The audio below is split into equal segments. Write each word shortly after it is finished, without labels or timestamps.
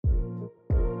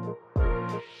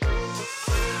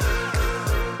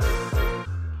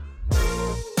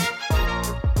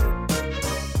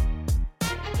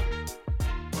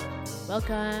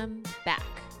Welcome back.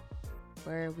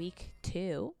 We're week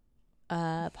 2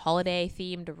 of holiday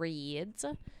themed reads,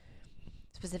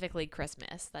 specifically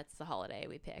Christmas. That's the holiday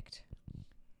we picked.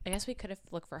 I guess we could have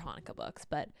looked for Hanukkah books,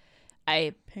 but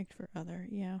I picked for other,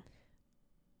 yeah.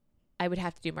 I would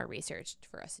have to do more research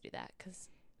for us to do that because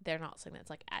they're not something that's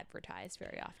like advertised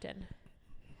very often.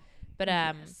 But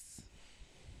Yes.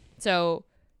 So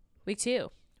week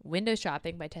 2, Window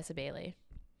Shopping by Tessa Bailey.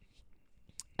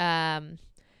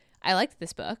 I liked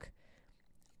this book.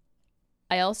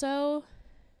 This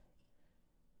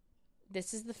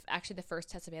is actually the first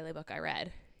Tessa Bailey book I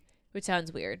read, which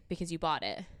sounds weird because you bought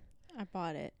it. I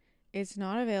bought it. It's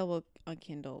not available on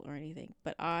Kindle or anything,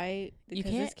 but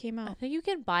this came I out. think you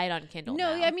can buy it on Kindle.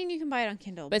 No, now. I mean you can buy it on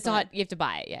Kindle, but it's not. You have to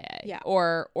buy it. Yeah. Yeah.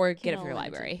 Or get it Kindle from your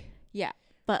Unlimited. library. Yeah,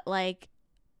 but like,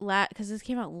 because this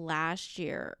came out last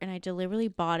year, and I deliberately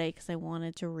bought it because I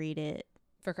wanted to read it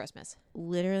For Christmas.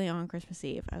 literally on Christmas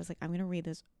Eve. I was like, I'm gonna read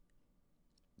this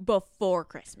before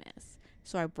Christmas,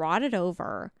 so I brought it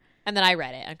over. And then I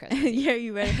read it on Christmas. Yeah,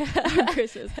 you read it on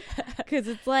Christmas because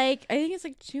it's like I think it's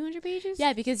like 200 pages.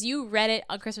 Yeah, because you read it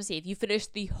on Christmas Eve. You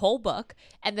finished the whole book,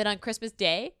 and then on Christmas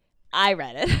Day, I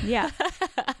read it. Yeah.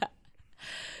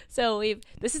 So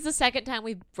this is the second time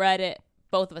we've read it.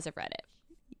 Both of us have read it.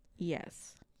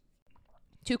 Yes.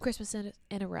 2 Christmas in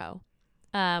a row.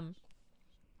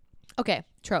 Okay,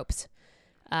 tropes.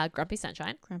 Grumpy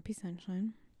Sunshine. Grumpy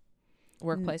Sunshine.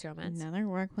 Workplace romance. Another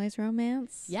workplace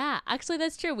romance. Yeah, actually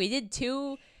that's true. We did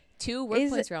two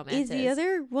workplace romances. Is the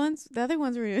other ones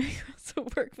we're doing also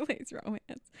workplace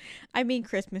romance? I mean,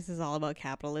 Christmas is all about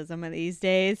capitalism these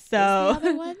days, so. Is the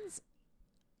other ones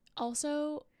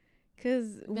also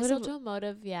because mistletoe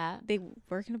motive, yeah. they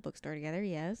work in a bookstore together,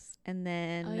 yes, and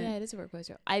then Oh yeah, it is a workplace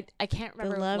romance. I can't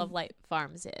remember what Love Light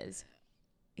Farms is.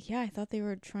 Yeah, I thought they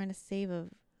were trying to save a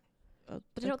But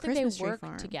I don't think Christmas they tree work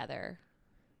farm. together.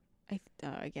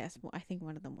 I guess. Well, I think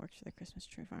one of them works for the Christmas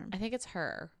tree farm. I think it's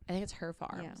her. I think it's her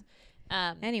farms.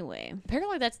 Yeah. Anyway,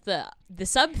 Apparently that's the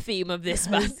sub theme of this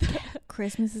book.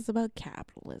 Christmas is about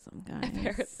capitalism, guys.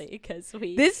 Apparently, because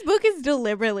this book is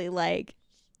deliberately like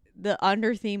the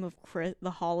under theme of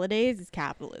the holidays is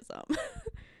capitalism.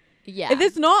 Yeah. If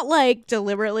it's not like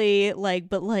deliberately like,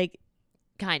 but like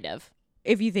kind of.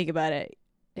 if you think about it,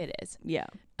 It is. yeah.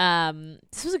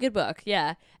 This was a good book.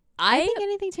 Yeah. I think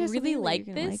anything Tessa really Bailey like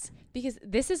you're gonna this because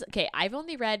this is okay. I've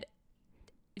only read,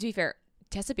 to be fair,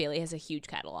 Tessa Bailey has a huge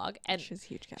catalog, and She's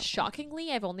huge catalog.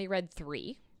 shockingly, I've only read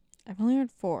 3. I've only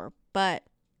read 4, but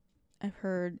I've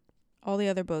heard all the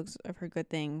other books. I've heard good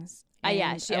things.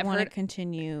 Yeah, and I've I want to heard-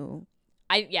 continue.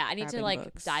 I need to Grabbing like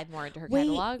books. dive more into her Wait.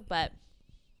 catalog, but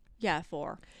Yeah,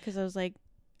 4 because I was like,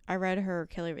 I read her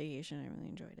Killer Vacation. I really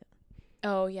enjoyed it.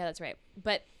 oh yeah, that's right.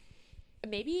 But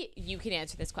maybe you can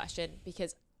answer this question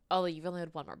because although you've only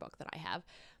read one more book than I have,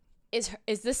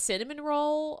 is the cinnamon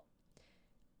roll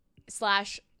 /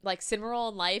 like cinnamon roll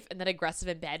in life and then aggressive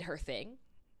in bed her thing?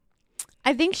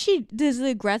 I think she does the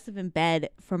aggressive in bed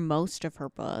for most of her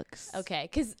books. Okay,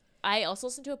 because I also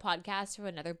listened to a podcast from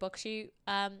another book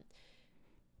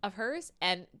of hers,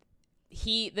 and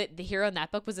the hero in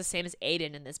that book was the same as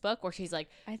Aiden in this book, where she's like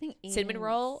I think cinnamon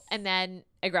roll and then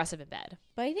aggressive in bed.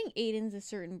 But I think Aiden's a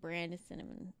certain brand of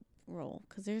cinnamon roll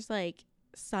because there's like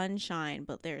Sunshine,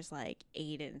 but there's like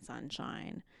Aiden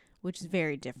Sunshine, which is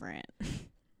very different.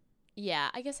 Yeah,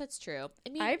 I guess that's true. I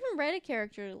mean, I haven't read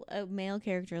a male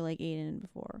character like Aiden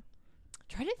before.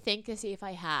 trying to think to see if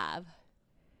I have,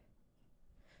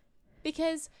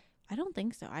 because I don't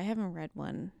think so. I haven't read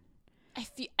one. I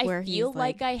Where feel he's,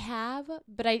 like like- I have,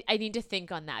 but I need to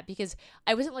think on that because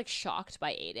I wasn't like shocked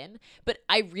by Aiden, but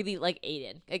I really like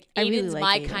Aiden. Like I really Aiden's like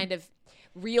my Aiden. kind of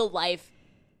real life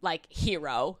like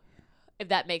hero, if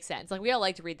that makes sense. Like we all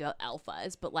like to read the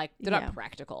alphas, but like they're Yeah. not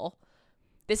practical.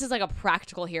 This is like a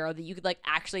practical hero that you could like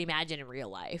actually imagine in real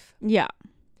life, Yeah.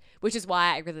 which is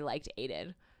why I really liked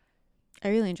Aiden. I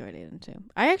really enjoyed Aiden too.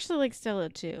 I actually like Stella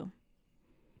too.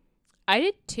 I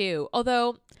did too,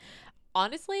 although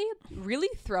honestly, really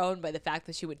thrown by the fact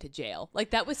that she went to jail.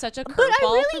 Like that was such a curveball But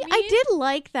for me. I did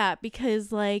like that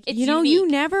because like, It's you know, unique, you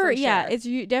never, for yeah, sure. it's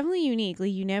definitely unique.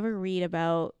 Like you never read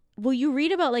about, well, you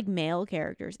read about like male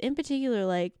characters in particular,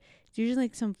 like it's usually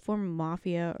like some form of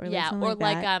mafia or like yeah, something or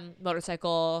like like that.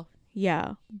 motorcycle.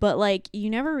 Yeah. But like you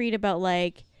never read about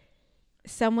like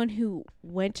someone who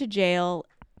went to jail,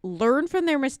 learned from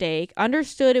their mistake,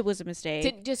 understood it was a mistake.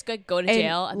 Didn't just go to And,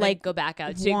 jail and like, then go back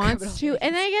out to wants criminal to,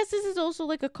 and things. I guess this is also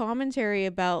like a commentary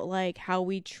about like how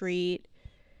we treat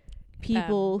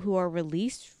people who are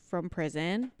released from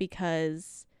prison,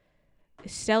 because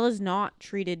Stella's not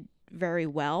treated very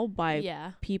well by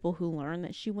yeah, people who learn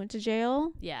that she went to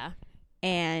jail. yeah.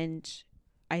 And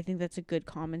I think that's a good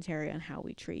commentary on how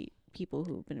we treat people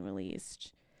who've been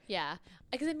released. Yeah.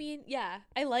 Because, I mean, yeah,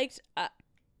 I liked, I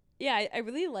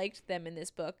really liked them in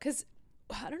this book because,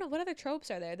 I don't know, what other tropes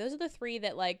are there? Those are the three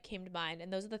that, like, came to mind.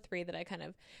 And those are the three that I kind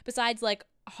of, besides, like,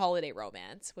 holiday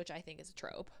romance, which I think is a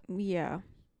trope. Yeah.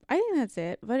 I think that's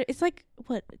it. But it's like,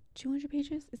 what, 200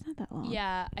 pages? It's not that long.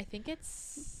 Yeah, I think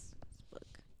it's,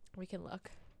 we can look.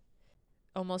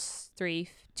 Almost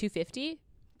 250,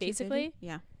 basically. 250?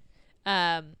 Yeah.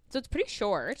 So it's pretty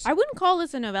short. I wouldn't call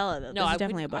this a novella though. No, this is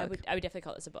definitely a book. I would definitely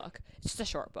call this a book. It's just a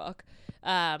short book.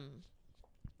 And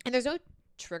there's no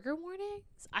trigger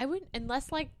warnings. I wouldn't,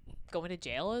 unless like going to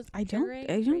jail is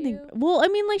triggering. I don't think. Well, I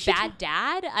mean, like bad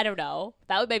dad. I don't know.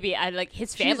 That would maybe. I like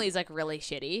his family is like really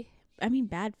shitty. I mean,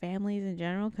 bad families in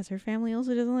general, because her family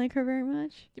also doesn't like her very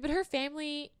much. Yeah, but her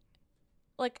family,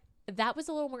 like that was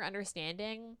a little more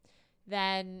understanding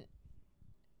than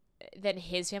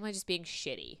his family just being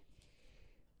shitty.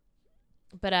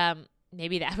 But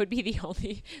maybe that would be the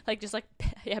only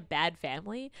bad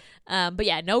family. But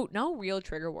yeah, no real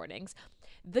trigger warnings.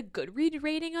 The Goodreads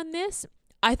rating on this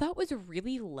I thought was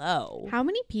really low. How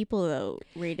many people though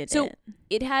rated it? So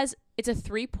it's a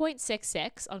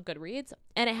 3.66 on Goodreads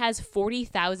and it has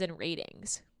 40,000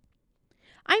 ratings.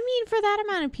 I mean, for that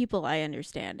amount of people, I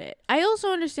understand it. I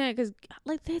also understand it because,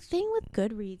 like, the thing with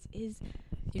Goodreads is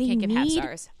you can't give half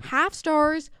stars. Half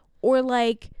stars or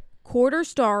like quarter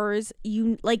stars.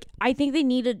 I think they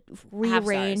need to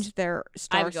rearrange their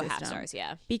star I would go system. half stars,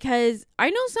 yeah. Because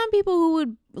I know some people who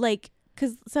would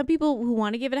because some people who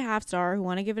want to give it a half star, who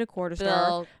want to give it a quarter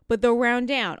star, but they'll round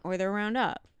down or they'll round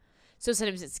up. So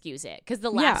sometimes it skews it. Because the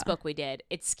last book we did,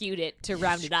 it skewed it to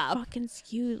round it up. Fucking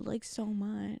skewed like so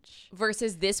much.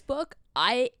 Versus this book,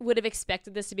 I would have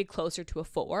expected this to be closer to a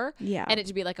 4. Yeah. And it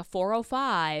to be like a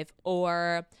 4.05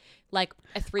 or like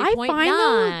a 3.9. I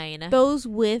find those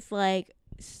with like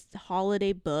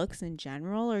holiday books in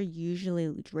general are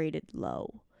usually rated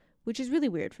low, which is really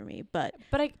weird for me. But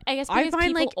I guess I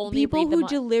find like people who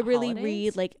deliberately holidays?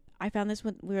 read, like I found this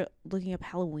when we were looking up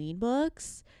Halloween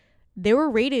books. They were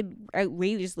rated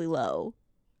outrageously low.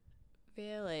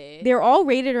 Really? They're all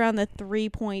rated around the 3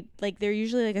 point, like they're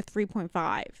usually like a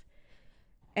 3.5.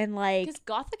 And like, because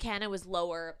Gothicana was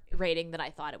lower rating than I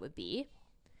thought it would be.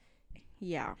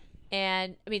 Yeah.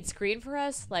 And I mean, Screen for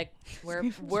Us, like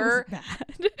we're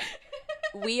bad.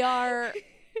 We are.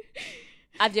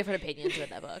 I have different opinions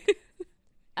with that book.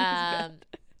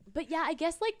 But yeah, I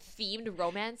guess like themed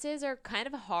romances are kind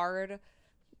of hard.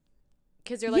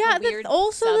 Because they're like a weird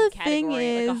also the thing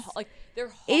is, they're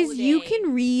holiday. You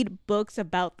can read books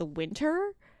about the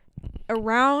winter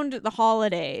around the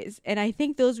holidays, and I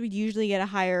think those would usually get a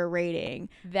higher rating.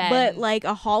 But like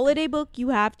a holiday book, you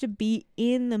have to be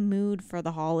in the mood for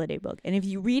the holiday book, and if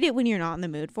you read it when you're not in the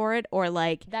mood for it, or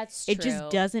like that's true. It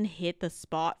just doesn't hit the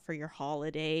spot for your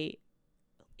holiday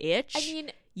itch. I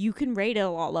mean, you can rate it a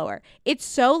lot lower. It's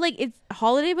so like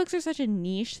holiday books are such a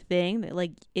niche thing that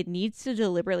like it needs to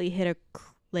deliberately hit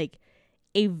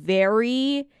a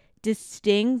very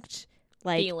distinct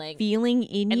like feeling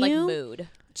in and, you like, mood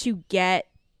to get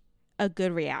a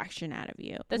good reaction out of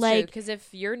you. That's like, true, because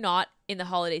if you're not in the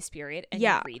holiday spirit and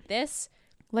you read this,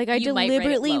 like I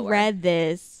deliberately read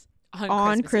this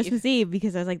on Christmas Eve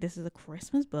because I was like, this is a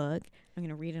Christmas book. I'm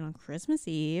gonna read it on Christmas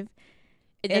Eve.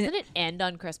 Doesn't it end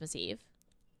on Christmas Eve?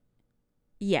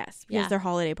 Yes, because their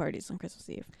holiday parties on Christmas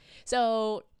Eve.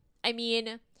 So, I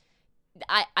mean,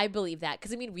 I believe that.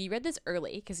 Because, I mean, we read this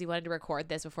early because we wanted to record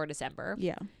this before December.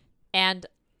 Yeah. And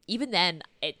even then,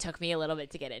 it took me a little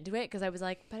bit to get into it because I was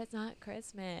like, but it's not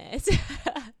Christmas.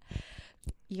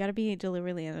 You got to be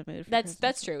deliberately in the mood for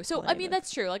That's true. So, I mean, that's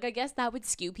true. Like, I guess that would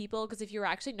skew people because if you're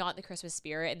actually not in the Christmas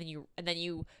spirit and then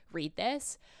you read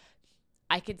this,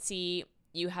 I could see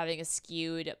you having a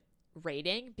skewed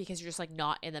rating because you're just like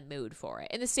not in the mood for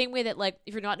it. In the same way that like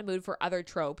if you're not in the mood for other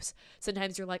tropes,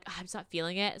 sometimes you're like, I'm just not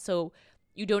feeling it, so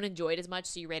you don't enjoy it as much,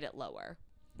 so you rate it lower.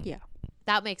 Yeah,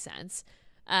 that makes sense.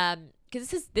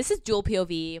 Because this is dual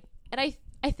POV, and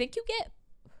I think you get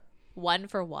 1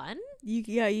 for 1. You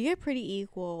get pretty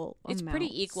equal. It's amounts.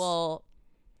 Pretty equal.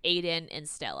 Aiden and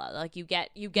Stella, like you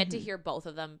get to hear both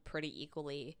of them pretty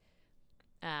equally,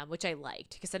 which I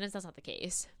liked because sometimes that's not the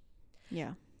case.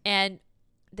 Yeah, and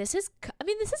this is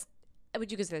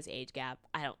would you consider this age gap?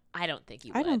 I don't think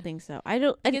you would. I don't think so. I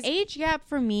don't. An age gap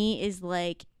for me is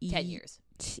like 10 years.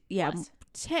 Yeah.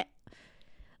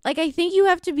 Like I think you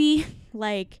have to be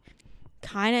like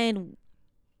kind of in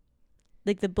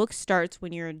like the book starts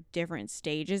when you're in different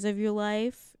stages of your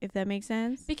life, if that makes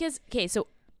sense. Because okay, so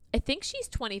I think she's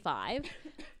 25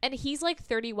 and he's like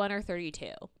 31 or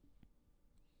 32.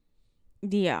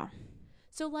 Yeah.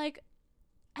 So like,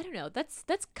 I don't know. That's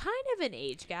kind of an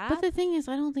age gap. But the thing is,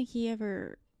 I don't think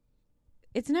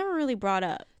it's never really brought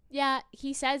up. Yeah,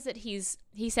 he says that he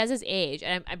says his age,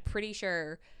 and I'm pretty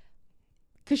sure.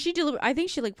 Because I think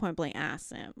she like point blank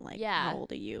asks him like, how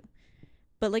old are you?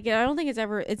 But like, I don't think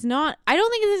it's not. I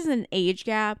don't think this is an age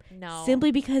gap. No.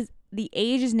 Simply because the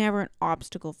age is never an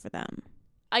obstacle for them.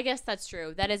 I guess that's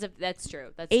true. That's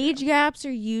true. Age gaps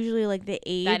are usually like the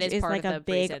age is like a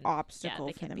big reason. obstacle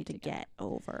for them to get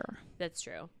over. That's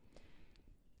true.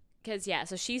 Because,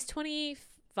 so she's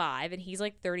 25 and he's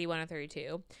like 31 or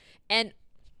 32. And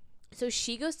so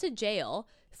she goes to jail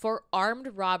for armed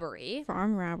robbery.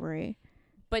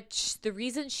 But the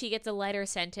reason she gets a lighter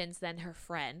sentence than her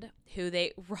friend, who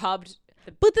they robbed.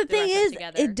 But the thing is,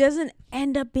 it doesn't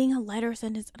end up being a lighter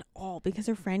sentence at all because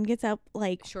her friend gets out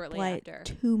like shortly after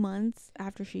 2 months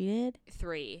after she did.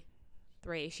 3.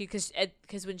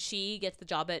 Because when she gets the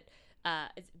job at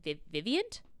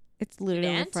Vivant, it's literally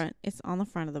on the front. It's on the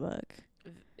front of the book.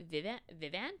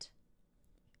 Vivant.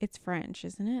 It's French,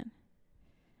 isn't it?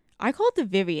 I call it the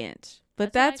Vivant,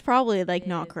 but that's probably like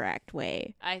not correct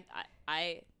way.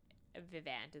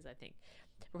 Vivant is, I think.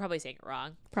 We're probably saying it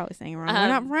wrong. We're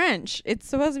not French. It's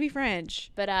supposed to be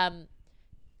French. But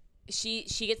she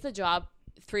gets the job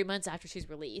 3 months after she's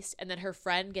released, and then her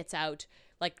friend gets out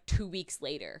like 2 weeks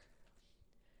later.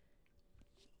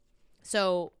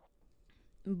 So,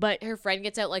 but her friend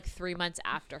gets out like 3 months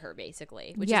after her,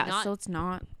 basically. Which is not, so it's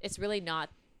not. It's really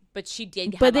not. But she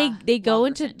did. But they go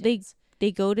into sentence.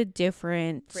 They go to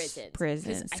different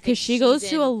prisons because she goes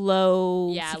to a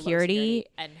low security,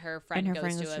 and her friend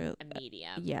goes to a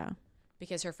medium. Yeah,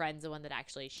 because her friend's the one that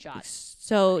actually shot.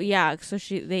 So so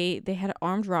they had an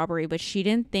armed robbery, but she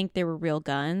didn't think they were real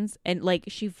guns, and like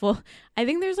I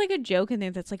think there's like a joke in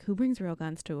there that's like, who brings real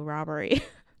guns to a robbery?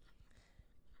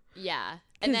 Yeah,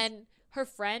 and then her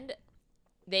friend,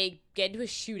 they get into a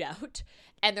shootout,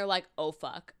 and they're like, oh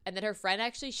fuck, and then her friend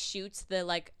actually shoots the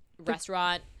like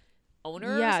restaurant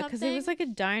owner. Yeah, because it was like a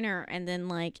diner, and then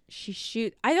like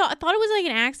she I thought it was like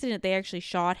an accident. They actually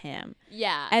shot him.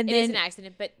 Yeah, and it is an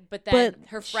accident, but then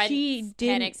her friend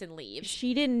panics and leaves.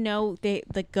 She didn't know the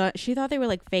gun. She thought they were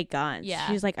like fake guns. Yeah,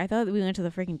 she's like, I thought we went to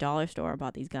the freaking dollar store and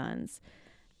bought these guns.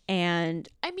 And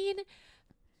I mean,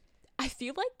 I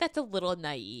feel like that's a little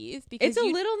naive because it's a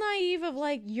little naive of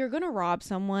like, you're gonna rob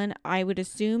someone. I would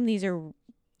assume these are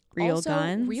real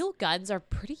guns. Real guns are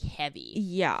pretty heavy.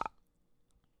 Yeah.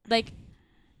 Like,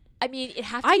 I mean, it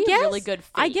has to be a really good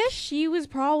fake. I guess she was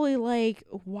probably like,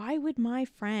 why would my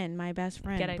best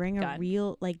friend bring a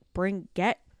real gun?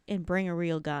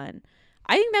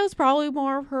 I think that was probably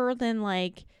more of her than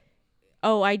like,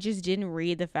 oh, I just didn't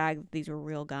read the fact that these were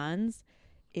real guns.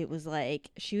 It was like,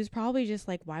 she was probably just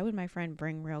like, why would my friend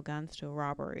bring real guns to a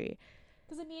robbery?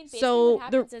 Because, I mean, basically what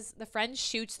happens is the friend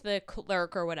shoots the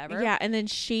clerk or whatever. Yeah, and then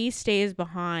she stays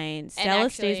behind. Stella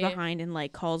stays behind and,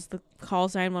 like, calls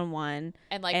 911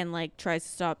 and like tries to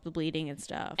stop the bleeding and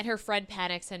stuff. And her friend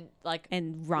panics and, like,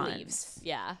 runs. Leaves.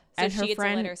 Yeah. So and she gets a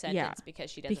lighter sentence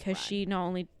because she doesn't Because she not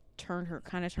only turned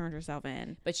herself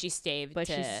in. But she stayed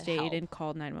and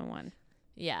called 911.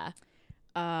 Yeah.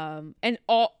 And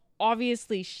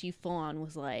obviously she full on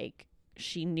was like,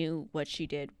 she knew what she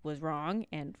did was wrong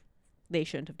and they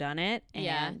shouldn't have done it,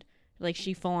 and like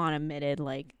she full on admitted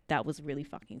like that was really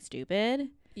fucking stupid.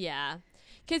 Yeah,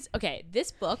 because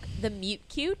this book, The Mute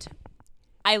Cute,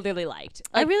 I really liked.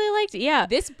 Like, I really liked it. Yeah,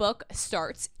 this book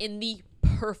starts in the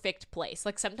perfect place.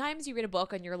 Like, sometimes you read a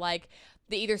book and you're like,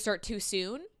 they either start too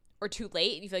soon or too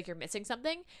late and you feel like you're missing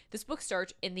something. This book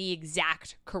starts in the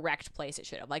exact correct place it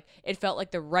should have. Like, it felt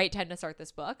like the right time to start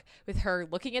this book, with her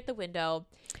looking at the window,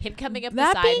 him coming up beside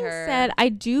her. That being said, I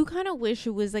do kind of wish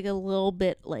it was like a little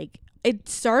bit like,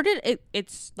 it's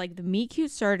like The Meet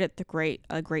Cute started at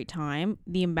a great time.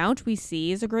 The amount we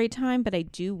see is a great time, but I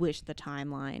do wish the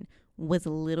timeline was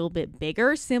a little bit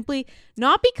bigger, simply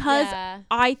not because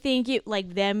I think it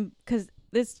like them, because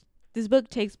this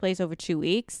book takes place over 2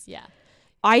 weeks. Yeah.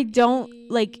 I don't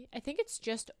like. I think it's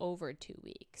just over 2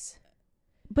 weeks.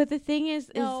 But the thing is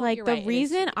like the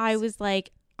reason I was like,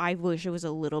 I wish it was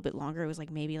a little bit longer. It was like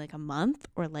maybe like a month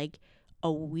or like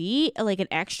a week, like an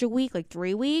extra week, like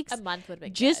 3 weeks. A month would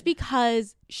be just good.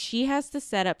 Because she has to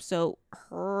set up. So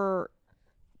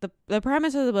the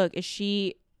premise of the book is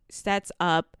she sets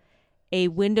up a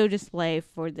window display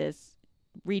for this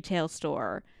retail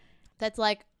store. That's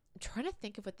like. Trying to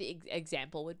think of what the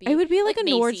example would be. It would be like a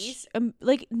Macy's. it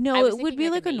would be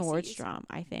like a Nordstrom,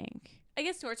 I think. I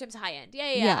guess Nordstrom's high end.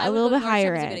 Yeah, a little bit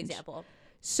higher end. A good example.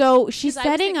 So she's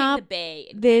setting up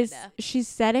she's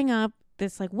setting up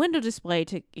this like window display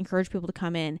to encourage people to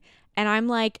come in, and I'm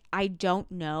like, I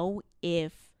don't know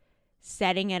if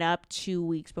setting it up 2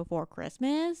 weeks before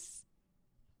Christmas.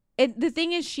 The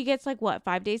thing is, she gets like what,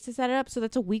 5 days to set it up, so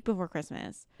that's a week before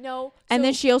Christmas. No, and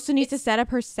then she also needs to set up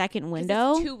her second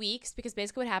window. It's 2 weeks, because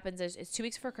basically what happens is it's 2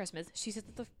 weeks before Christmas.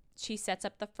 She sets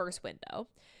up the first window,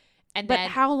 and but then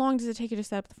how long does it take you to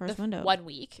set up the first window? 1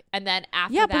 week, and then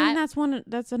after yeah, that, but then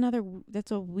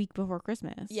that's a week before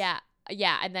Christmas. Yeah,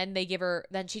 and then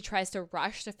then she tries to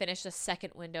rush to finish the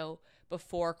second window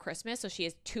before Christmas, so she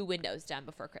has 2 windows done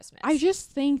before Christmas. I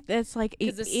just think that's like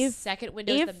because the second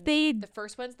window, the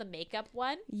first one's the makeup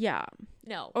one. Yeah.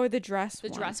 No. Or the dress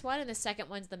dress one, and the second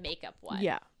one's the makeup one.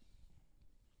 Yeah.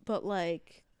 But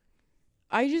like,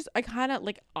 this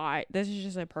is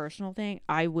just a personal thing.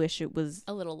 I wish it was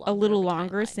a little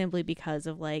longer simply because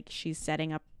of like she's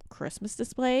setting up Christmas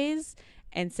displays,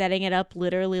 and setting it up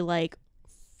literally like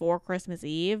for Christmas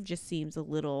Eve just seems a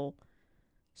little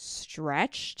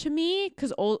stretch to me,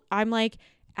 because I'm like,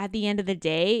 at the end of the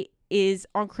day, is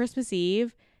on Christmas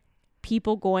Eve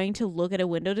people going to look at a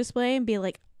window display and be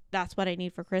like, that's what I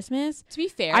need for Christmas? To be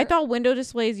fair, I thought window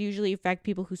displays usually affect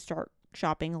people who start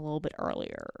shopping a little bit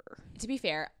earlier. To be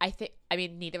fair, I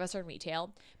mean neither of us are in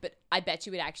retail, but I bet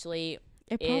you it actually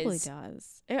probably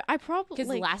does. I probably,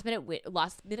 because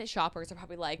last minute shoppers are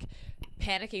probably like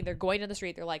panicking. They're going down the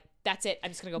street, they're like, that's it,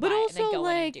 I'm just gonna go buy it, and then go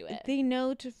in and do it. They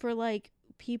know for like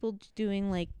people doing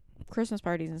like Christmas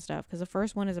parties and stuff, because the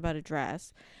first one is about a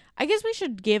dress. I guess we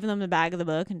should give them the back of the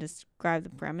book and describe the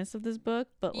premise of this book,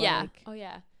 but yeah. Like, oh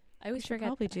yeah, I always forget.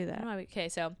 Probably do that. Okay,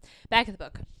 so back of the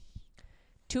book.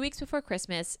 2 weeks before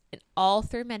Christmas, in all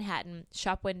through Manhattan,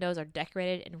 shop windows are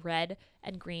decorated in red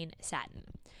and green satin.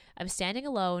 I'm standing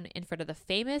alone in front of the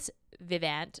famous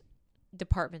Vivant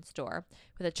department store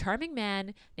with a charming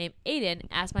man named Aiden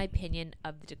ask my opinion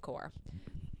of the decor.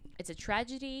 It's a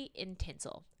tragedy in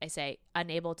tinsel, I say,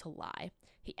 unable to lie.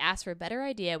 He asked for a better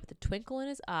idea with a twinkle in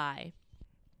his eye.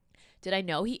 Did I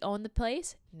know he owned the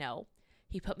place? No.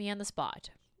 He put me on the spot.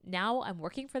 Now I'm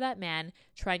working for that man,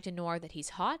 trying to ignore that he's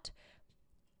hot.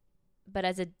 But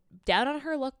as a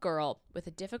down-on-her-luck girl with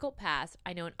a difficult past,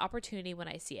 I know an opportunity when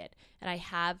I see it, and I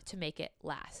have to make it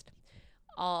last.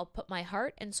 I'll put my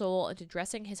heart and soul into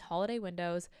dressing his holiday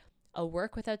windows. I'll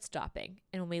work without stopping,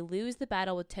 and when we lose the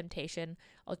battle with temptation,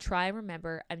 I'll try and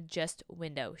remember I'm just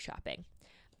window shopping.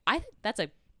 I think that's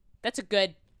a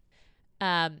good,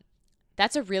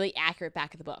 that's a really accurate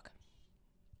back of the book.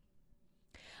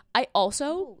 I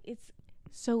also, it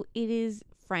is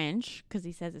French, because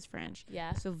he says it's French.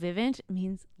 Yeah. So vivant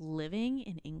means living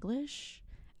in English,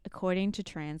 according to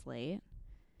Translate.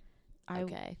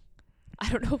 Okay. I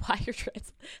don't know why you're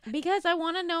translating. Because I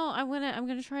want to know. I'm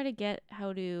gonna try to get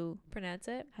how to pronounce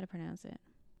it.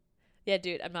 Yeah,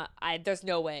 dude. There's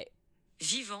no way.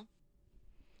 Vivant.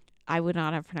 I would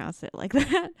not have pronounced it like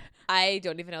that. I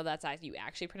don't even know that's how you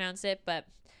actually pronounced it, but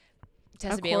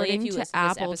Tessa Bailey, if you listen to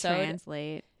Apple this episode,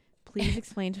 Translate, please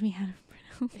explain to me how to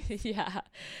pronounce it. Yeah.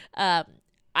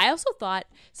 I also thought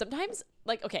sometimes,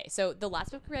 like, okay, so the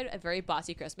last book we read, A Very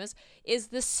Bossy Christmas, is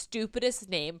the stupidest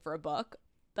name for a book.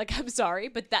 Like, I'm sorry,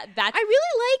 but that's...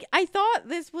 I thought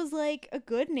this was, like, a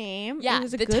good name. Yeah, it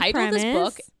was a the good title premise. of this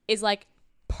book is, like,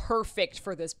 perfect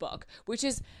for this book, which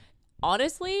is,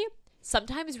 honestly,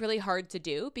 sometimes really hard to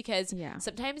do, because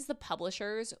sometimes the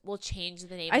publishers will change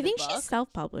the name of the book. I think she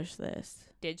self-published this.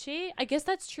 Did she? I guess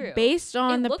that's true. Based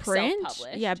on the print.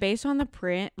 Self-published. Yeah, based on the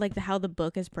print, like how the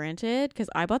book is printed, because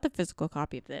I bought the physical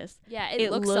copy of this. Yeah,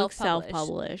 it looks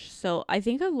self-published. So I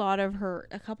think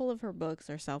a couple of her books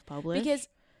are self-published. Because,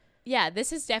 yeah,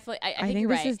 this is definitely, I think you're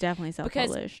this right. Is definitely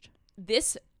self-published. Because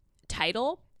this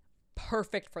title,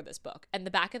 perfect for this book. And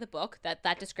the back of the book,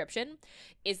 that description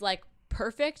is like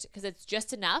perfect, because it's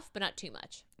just enough, but not too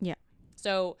much. Yeah.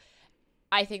 So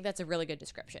I think that's a really good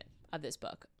description of this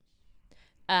book.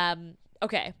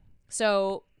 Okay,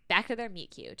 so back to their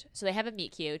meet cute. So they have a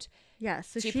meet cute. Yeah,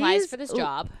 so she applies for this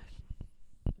job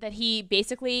that he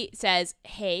basically says,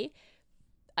 hey,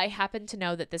 I happen to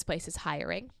know that this place is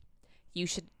hiring. You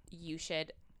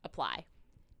should apply.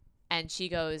 And she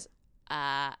goes,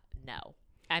 no.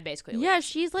 And basically leaves.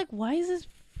 She's like, why is this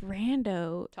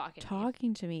rando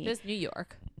talking to me? This is New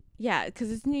York. Yeah, because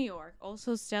it's New York.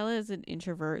 Also, Stella is an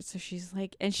introvert, so she's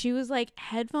like, and she was like,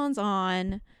 headphones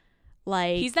on.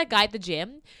 Like, he's that guy at the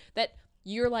gym that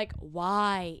you're like,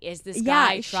 why is this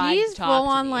guy trying to talk to me? She's full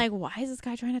on like, why is this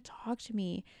guy trying to talk to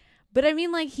me? But I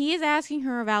mean, like, he is asking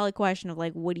her a valid question of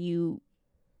like, what do you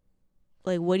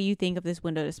think of this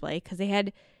window display? Because they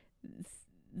had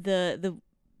the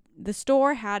the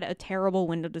store had a terrible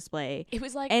window display. It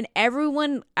was like, and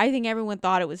I think everyone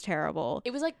thought it was terrible.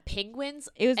 It was like penguins.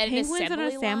 It was and penguins an on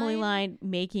an assembly line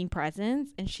making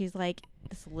presents, and she's like,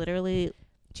 "This literally."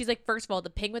 She's like, first of all, the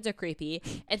penguins are creepy,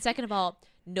 and second of all,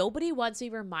 nobody wants to be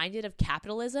reminded of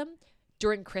capitalism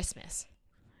during Christmas,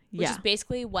 which is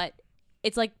basically what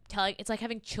it's like telling. It's like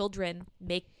having children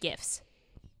make gifts.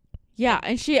 Yeah,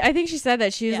 and I think she said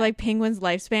that she was like, penguins'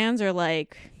 lifespans are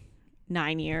like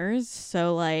 9 years,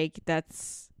 so like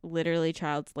that's literally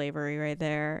child slavery right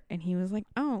there. And he was like,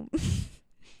 "Oh,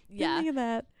 yeah, think of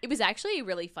that." It was actually a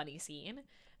really funny scene.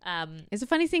 It's a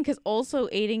funny scene because also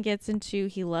Aiden gets into,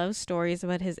 he loves stories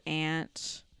about his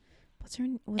aunt. What's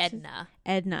Edna.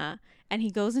 Edna, and he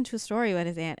goes into a story about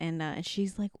his aunt Edna, and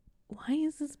she's like, "Why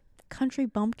is this country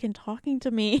bumpkin talking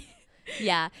to me?"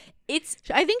 Yeah,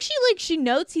 I think she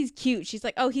notes he's cute. She's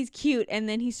like, "Oh, he's cute," and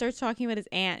then he starts talking about his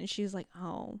aunt, and she's like,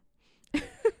 "Oh."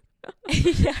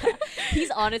 Yeah,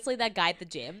 he's honestly that guy at the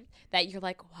gym that you're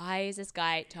like, why is this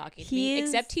guy talking to me?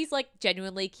 Except he's like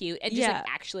genuinely cute and just like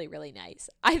actually really nice.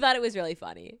 I thought it was really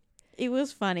funny. It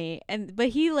was funny, but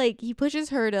he pushes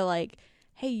her to like,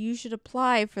 "Hey, you should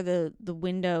apply for the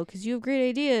window because you have great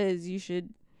ideas. You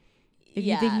should, if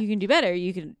you think you can do better,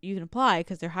 you can apply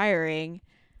because they're hiring."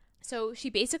 So she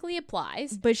basically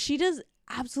applies, but she does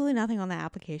absolutely nothing on the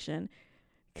application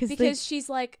because she's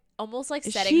like almost like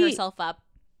setting herself up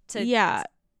to. Yeah,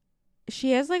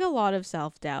 she has like a lot of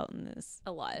self-doubt in this.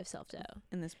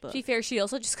 In this book. To be fair, she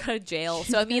also just got out of jail.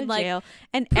 So I mean, like,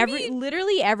 and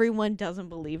literally everyone doesn't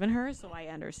believe in her. So I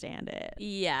understand it.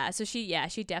 Yeah. So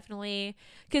she definitely,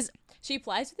 because she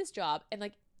applies for this job, and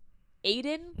like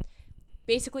Aiden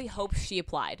basically hopes she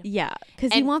applied. Yeah,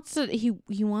 because he wants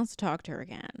to talk to her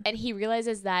again, and he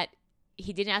realizes that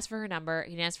he didn't ask for her number.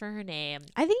 He didn't ask for her name.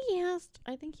 I think he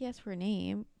asked for her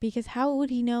name because how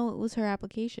would he know it was her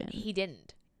application? He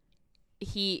didn't.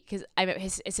 Because I remember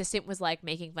his assistant was like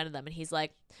making fun of them, and he's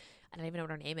like, "I don't even know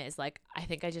what her name is. Like, I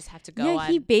think I just have to go." Yeah,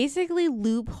 he basically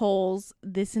loopholes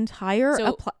this entire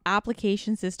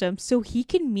application system so he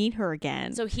can meet her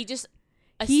again. So he just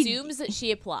assumes that she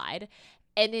applied.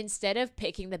 And instead of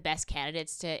picking the best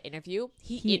candidates to interview,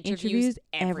 he interviews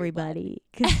everybody.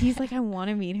 Because he's like, "I want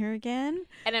to meet her again."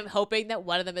 And I'm hoping that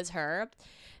one of them is her.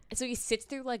 And so he sits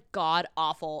through like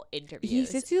god-awful interviews. He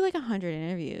sits through like 100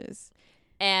 interviews.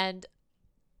 And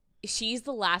she's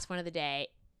the last one of the day.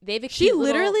 She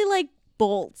literally like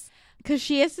bolts. Because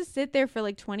she has to sit there for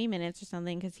like 20 minutes or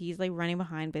something because he's like running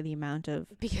behind by the amount of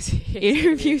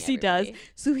interviews he does.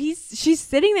 So she's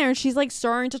sitting there and she's like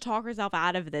starting to talk herself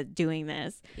out of doing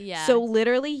this. Yeah. So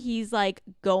literally he's like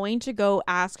going to go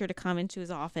ask her to come into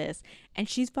his office and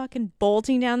she's fucking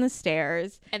bolting down the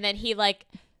stairs. And then he like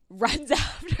runs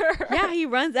after her. Yeah, he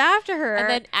runs after her. And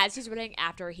then as he's running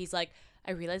after her, he's like,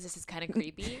 "I realize this is kind of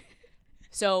creepy.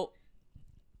 So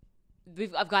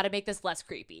I've got to make this less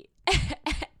creepy."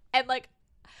 And like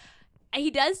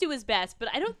he does do his best, but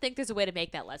I don't think there's a way to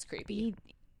make that less creepy.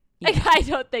 Like, I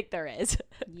don't think there is.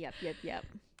 Yep.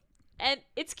 And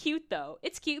it's cute though.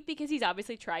 It's cute because he's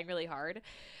obviously trying really hard.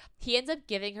 He ends up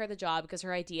giving her the job because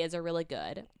her ideas are really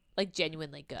good, like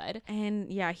genuinely good. And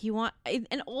yeah,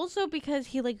 and also because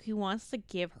he wants to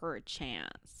give her a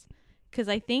chance. Because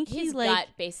I think his like gut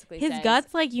basically his says,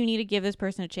 gut's like, you need to give this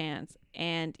person a chance.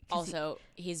 And also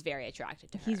he's very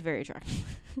attracted to her. He's very attractive.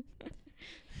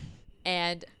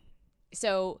 And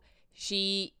so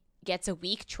she gets a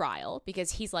week trial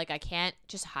because he's like, I can't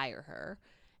just hire her.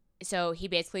 So he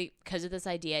basically, because of this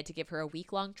idea, to give her a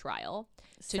week-long trial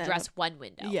to dress one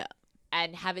window. Yeah.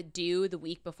 And have it due the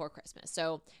week before Christmas.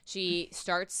 So she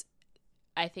starts,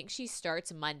 I think she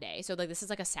starts Monday. So like this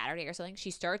is like a Saturday or something. She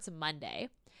starts Monday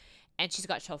and she's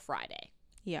got till Friday.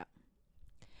 Yeah.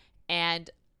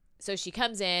 And so she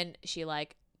comes in, she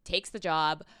like takes the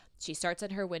job. She starts on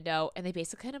her window, and they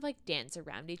basically kind of like dance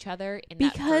around each other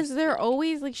because they're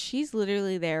always like, she's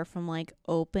literally there from like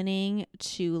opening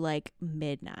to like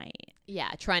midnight.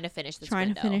 Yeah, trying to finish this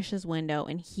window,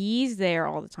 and he's there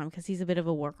all the time because he's a bit of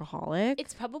a workaholic.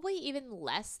 It's probably even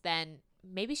less than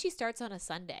maybe she starts on a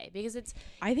Sunday because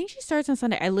I think she starts on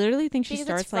Sunday. I literally think she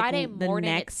starts it's Friday like the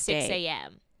morning next at 6 day.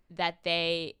 a.m. that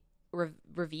they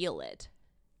reveal it.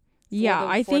 Yeah,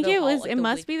 I think it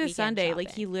must be the Sunday. Shopping.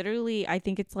 Like he literally, I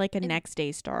think it's like a next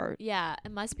day start. Yeah,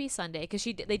 it must be Sunday because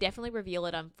they definitely reveal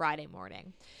it on Friday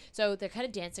morning. So they're kind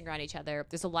of dancing around each other.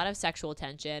 There's a lot of sexual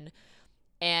tension,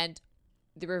 and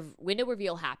the window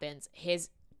reveal happens. His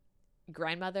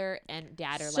grandmother and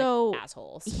dad are like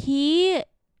assholes. He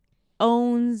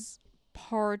owns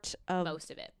part of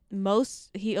most of it.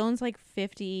 He owns like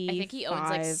 50. I think he owns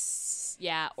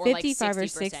like or 55 like or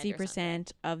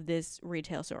 60% of this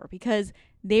retail store because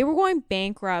They were going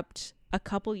bankrupt a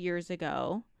couple years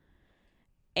ago.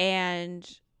 And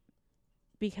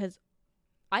because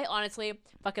I honestly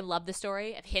fucking love the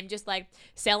story of him just like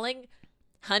selling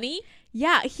honey.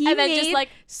 Yeah, and then just like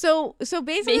so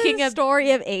basically making the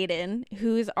story of Aiden,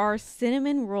 who's our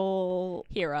cinnamon roll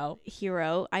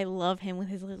hero. I love him with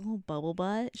his little bubble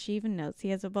butt. She even notes he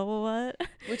has a bubble butt,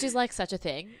 which is like such a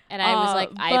thing. And I was like,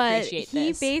 I appreciate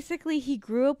this. He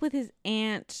grew up with his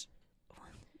aunt.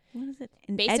 What is it?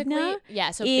 Basically, Edna?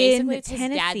 Yeah. So basically, it's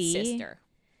Tennessee. His dad's sister.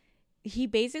 He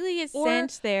basically gets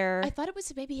sent there. I thought it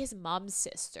was maybe his mom's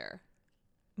sister.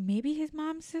 Maybe his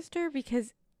mom's sister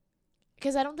because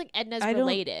I don't think Edna's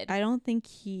related. I don't think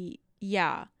he.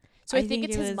 Yeah. So I think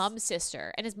it's his mom's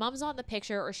sister, and his mom's not in the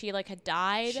picture, or she like had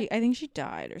died. I think she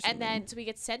died or something. And then so he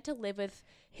gets sent to live with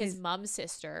his mom's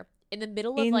sister in the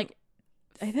middle of like.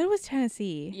 I thought it was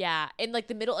Tennessee. Yeah, in like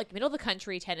the middle of the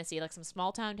country, Tennessee, like some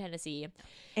small town Tennessee.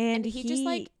 And he just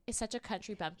like is such a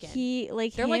country bumpkin.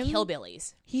 They're like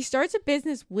hillbillies. He starts a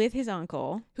business with his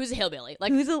uncle, who's a hillbilly,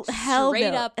 like who's a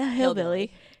straight up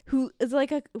hillbilly, who is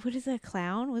like what is a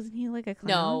clown? Wasn't he like a clown?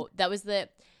 No, that was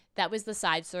the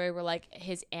side story where like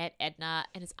his Aunt Edna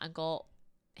and his uncle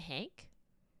Hank,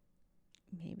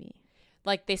 maybe,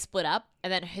 like they split up,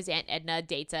 and then his Aunt Edna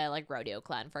dates a like rodeo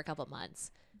clown for a couple months.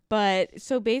 But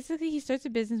so basically he starts a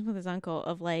business with his uncle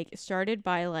of like started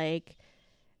by like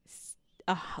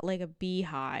a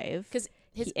beehive, because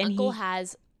his uncle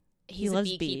he's a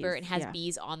beekeeper and has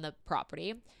bees on the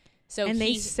property. So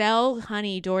they sell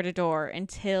honey door to door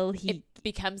until it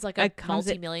becomes like a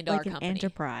multi-million-dollar like an company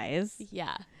enterprise.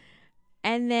 Yeah.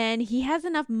 And then he has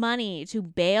enough money to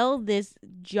bail this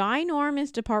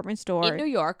ginormous department store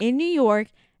in New York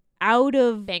out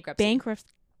of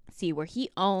bankruptcy where he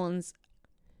owns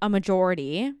a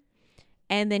majority.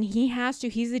 And then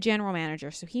he's the general manager,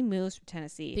 so he moves from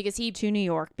Tennessee to New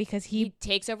York because he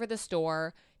takes over the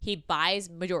store. He buys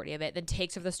majority of it, then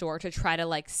takes over the store to try to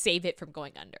like save it from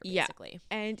going under, basically.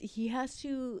 Yeah. And he has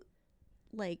to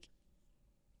like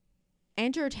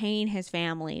entertain his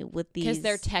family with these, because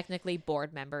they're technically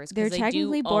board members.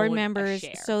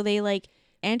 So they like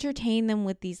entertain them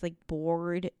with these like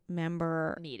board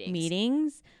member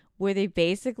meetings where they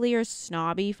basically are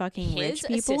snobby fucking rich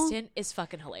people. His assistant is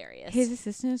fucking hilarious. His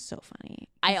assistant is so funny.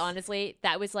 I honestly,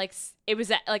 that was like, it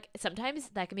was like, sometimes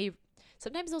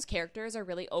those characters are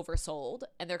really oversold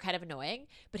and they're kind of annoying,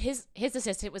 but his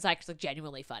assistant was actually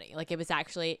genuinely funny. Like it was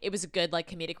a good like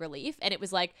comedic relief, and it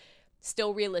was like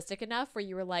still realistic enough where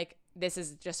you were like, this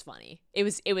is just funny. It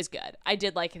was good. I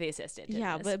did like the assistant.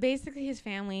 Yeah, but basically his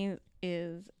family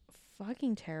is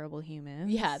fucking terrible humans.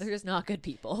 Yeah, they're just not good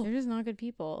people.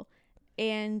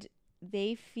 And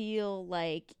they feel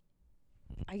like,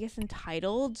 I guess,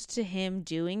 entitled to him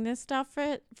doing this stuff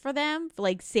for them, for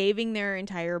like saving their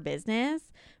entire business.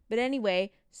 But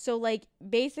anyway, so like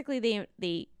basically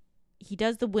he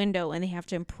does the window and they have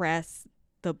to impress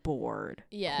the board.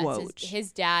 Yeah, it's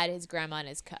his dad, his grandma, and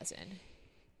his cousin.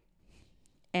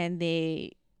 And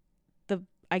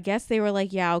I guess they were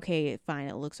like, yeah, okay, fine,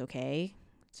 it looks okay.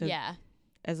 So yeah,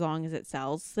 as long as it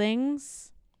sells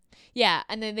things. Yeah,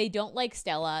 and then they don't like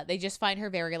Stella. They just find her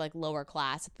very like lower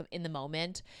class in the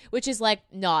moment, which is like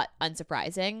not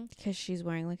unsurprising because she's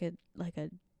wearing like a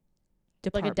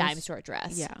dime store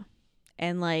dress. Yeah,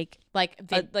 and like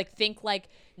think like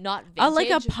not vintage. Like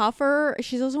a puffer.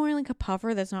 She's also wearing like a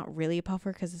puffer that's not really a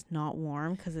puffer because it's not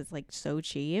warm because it's like so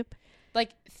cheap.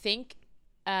 Like think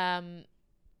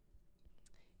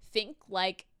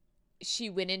like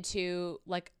she went into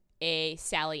like a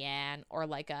Sally Ann or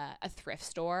like a thrift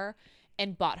store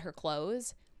and bought her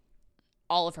clothes,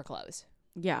 all of her clothes.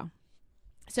 Yeah.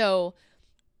 So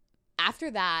after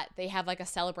that, they have like a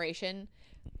celebration.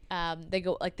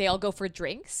 They all go for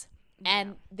drinks,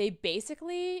 and they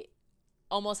basically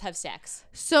almost have sex.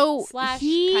 So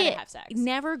he kind of have sex.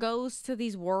 Never goes to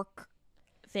these work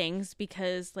things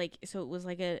because it was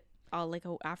like a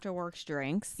after work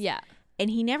drinks. Yeah. And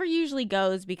he never usually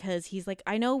goes because he's like,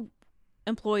 I know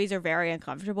employees are very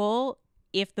uncomfortable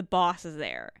if the boss is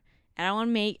there, and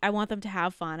I want them to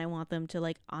have fun. I want them to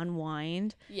like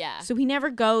unwind. Yeah. So he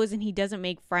never goes, and he doesn't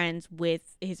make friends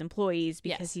with his employees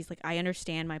because he's like, I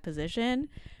understand my position.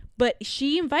 But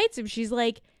she invites him. She's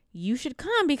like, you should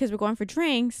come because we're going for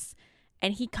drinks.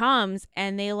 And he comes,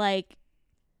 and they like,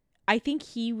 I think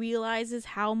he realizes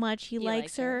how much he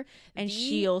likes her, and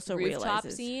she also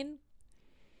realizes. Scene.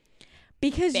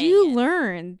 Because you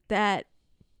learn that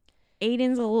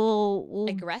Aiden's a little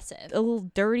aggressive, a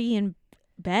little dirty in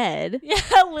bed. Yeah,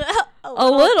 a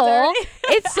little.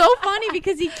 It's so funny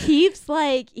because he keeps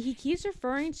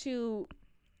referring to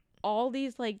all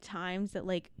these like times that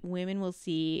like women will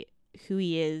see who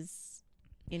he is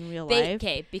in real life.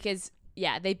 Okay, because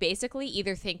they basically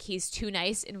either think he's too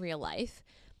nice in real life,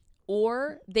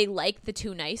 or they like the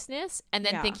too niceness and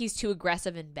then think he's too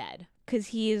aggressive in bed. Because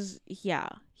he's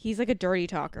like a dirty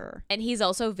talker. And he's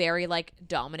also very, like,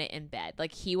 dominant in bed.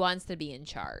 Like, he wants to be in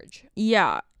charge.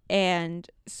 Yeah. And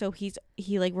so he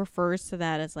like refers to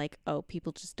that as like, oh,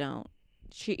 people just don't.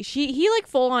 He like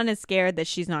full on is scared that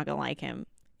she's not gonna like him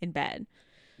in bed.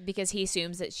 Because he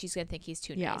assumes that she's gonna think he's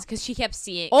too nice. Because she kept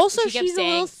seeing. Also, she's a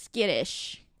little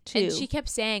skittish too. And she kept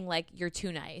saying, like, you're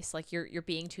too nice. Like, you're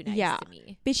being too nice to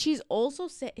me. But she's also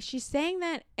she's saying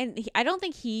that, and I don't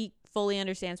think he fully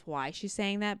understands why she's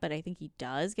saying that, but I think he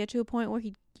does get to a point where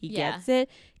he gets it,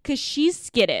 because she's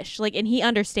skittish, like, and he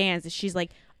understands that she's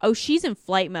like, oh, she's in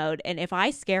flight mode, and if I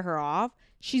scare her off,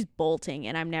 she's bolting,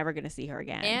 and I'm never gonna see her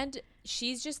again. And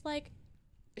she's just like,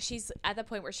 she's at the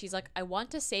point where she's like, I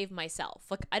want to save myself.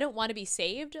 Like, I don't want to be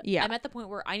saved. I'm at the point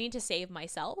where I need to save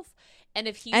myself. And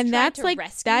if he's trying to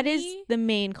rescue that me, is the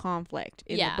main conflict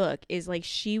in the book, is like,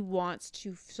 she wants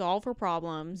to solve her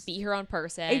problems, be her own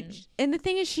person. And the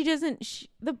thing is, she doesn't.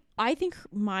 I think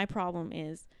my problem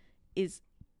is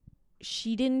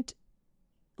she didn't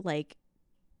like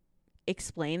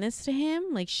explain this to him.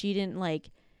 Like, she didn't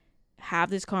like have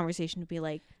this conversation to be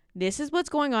like, this is what's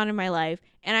going on in my life,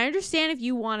 and I understand if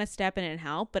you want to step in and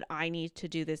help, but I need to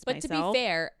do this myself. But to be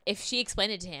fair, if she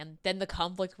explained it to him, then the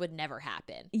conflict would never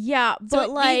happen. Yeah, but so it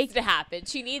like, needs to happen.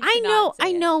 She needs.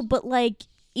 I know, but like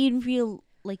in real,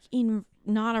 like in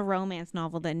not a romance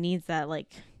novel that needs that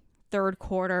like third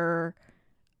quarter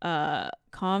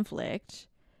conflict.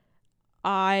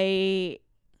 I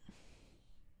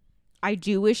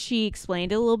do wish she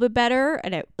explained it a little bit better,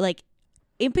 and it, like,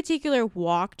 in particular,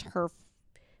 walked her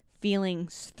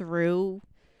feelings through.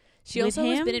 She also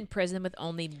has been in prison with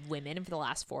only women for the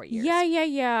last 4 years.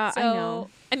 Yeah. So, I know.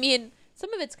 I mean,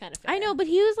 some of it's kind of fair. I know, but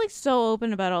he was like so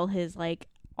open about all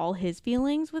his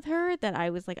feelings with her that I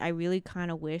was like, I really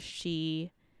kind of wish she.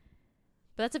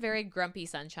 But that's a very grumpy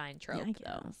sunshine trope,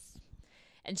 though.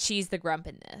 And she's the grump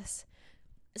in this.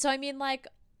 So I mean, like,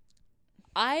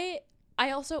 I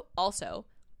also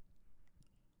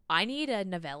I need a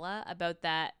novella about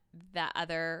the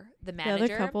manager, the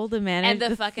other couple, the manager, and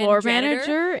the fucking floor janitor.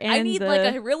 manager, and I need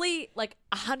like a really like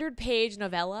 100-page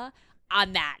novella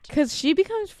on that, because she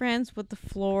becomes friends with the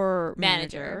floor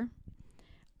manager.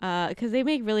 Because they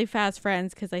make really fast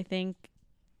friends. Because I think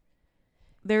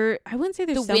I wouldn't say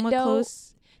they're somewhat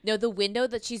close. No, the window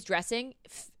that she's dressing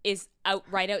is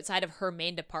right outside of her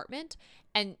main department,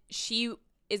 and she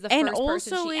is the first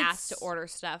person she asks to order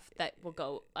stuff that will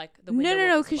go, like, the window.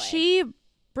 No, because she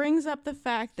brings up the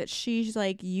fact that she's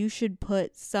like, you should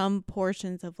put some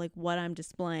portions of like what I'm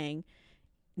displaying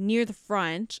near the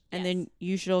front, and then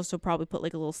you should also probably put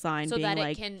like a little sign so being that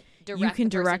like, you can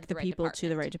direct the people to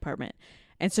the right department.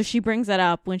 And so she brings that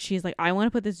up when she's like, I want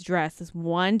to put this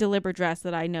one deliberate dress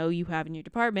that I know you have in your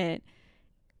department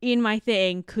in my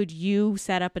thing. Could you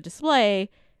set up a display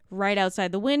right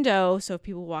outside the window so if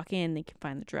people walk in, they can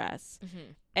find the dress?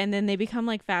 Mm-hmm. And then they become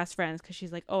like fast friends because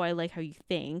she's like, oh, I like how you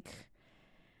think.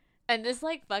 And this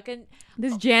like fucking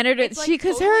this janitor, like, the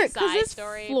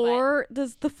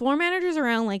floor manager's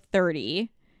around like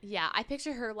 30. Yeah, I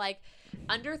picture her like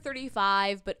under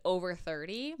 35 but over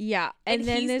 30. Yeah, and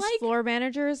then this like floor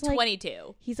manager is like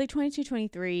 22. He's like 22,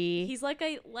 23. He's like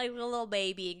a little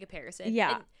baby in comparison.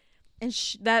 Yeah, and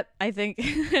that I think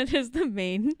that is the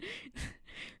main.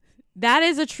 That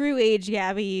is a true age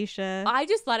gap, Aisha. I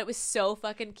just thought it was so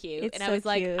fucking cute, and I was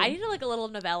like, I need like a little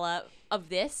novella of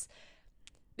this.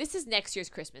 This is next year's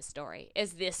Christmas story,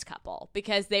 is this couple,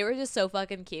 because they were just so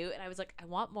fucking cute, and I was like, I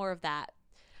want more of that.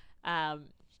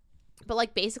 But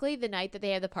like basically the night that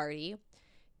they have the party,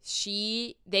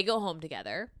 they go home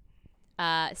together,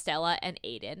 Stella and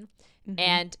Aiden, mm-hmm.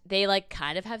 and they like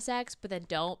kind of have sex, but then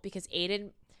don't, because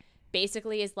Aiden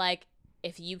basically is like,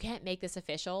 if you can't make this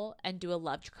official and do a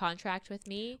love contract with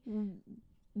me,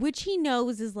 which he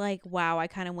knows is like, wow, I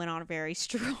kind of went on very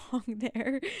strong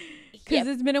there because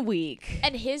it's been a week.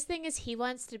 And his thing is he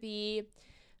doesn't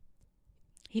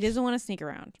want to sneak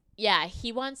around. Yeah,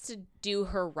 he wants to do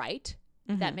her right.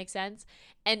 Mm-hmm. If that makes sense.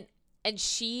 And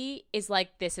she is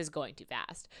like, this is going too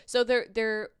fast. So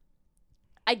they're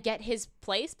I get his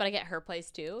place, but I get her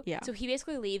place too. Yeah. So he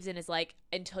basically leaves and is like,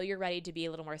 until you're ready to be a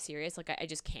little more serious, like I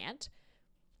just can't.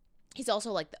 He's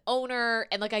also like the owner,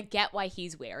 and like I get why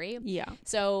he's wary. Yeah.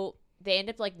 So they end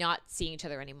up like not seeing each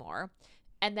other anymore.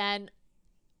 And then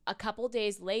a couple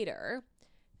days later,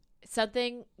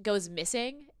 something goes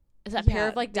missing. A pair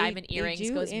of like diamond earrings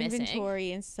goes missing.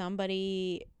 Inventory, and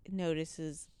somebody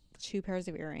notices 2 pairs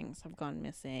of earrings have gone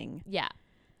missing. Yeah.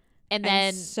 And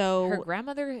then so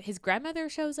his grandmother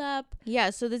shows up. Yeah,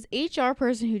 so this HR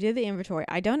person who did the inventory,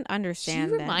 I don't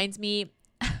understand. She reminds me.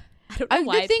 I don't know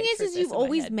why. The thing is you've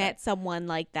always met someone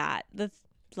like that. The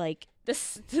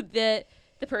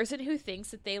person who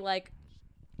thinks that they like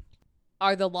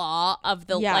are the law of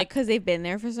the because they've been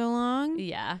there for so long.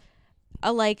 Yeah.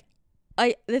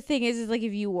 The thing is like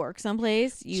if you work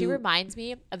someplace, she reminds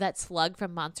me of that slug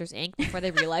from Monsters Inc. before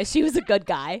they realized she was a good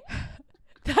guy.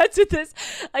 That's what this,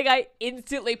 like, I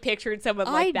instantly pictured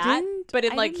someone like that, but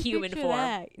in like human form.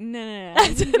 That. No.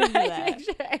 That's what I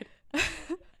pictured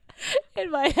in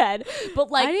my head.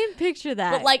 But like, I didn't picture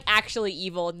that. But like actually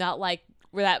evil, not like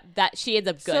where that she ends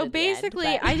up good. So basically,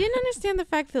 I didn't understand the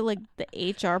fact that like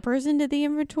the HR person did the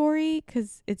inventory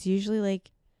because it's usually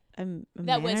like a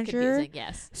that manager. was confusing.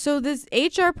 Yes. So this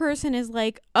HR person is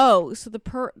like, oh, so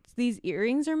these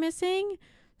earrings are missing,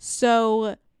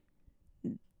 so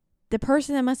the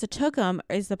person that must have took them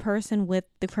is the person with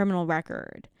the criminal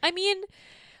record. I mean,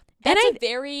 that's a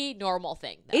very normal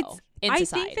thing, though, in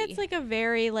society. I think that's like a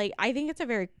very, like, I think it's a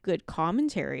very good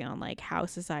commentary on, like, how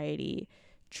society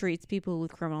treats people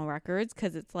with criminal records.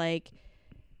 Because it's, like,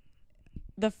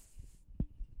 the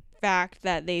fact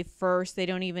that they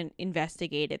don't even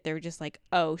investigate it. They're just like,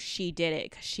 oh, she did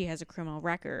it because she has a criminal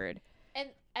record. And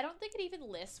I don't think it even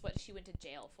lists what she went to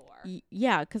jail for.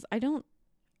 Yeah, because I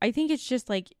think it's just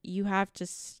like you have to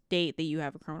state that you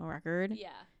have a criminal record. Yeah.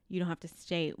 You don't have to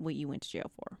state what you went to jail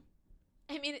for.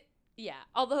 I mean, yeah.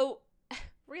 Although,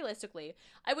 realistically,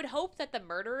 I would hope that the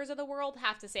murderers of the world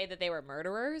have to say that they were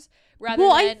murderers rather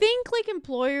than... I think like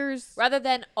employers... Rather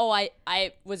than, I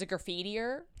was a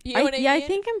graffitier. You know what I mean? Yeah, I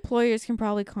think employers can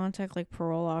probably contact like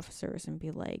parole officers and be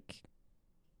like...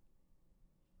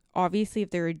 Obviously,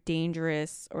 if they're a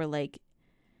dangerous or like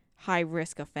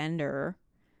high-risk offender,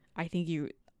 I think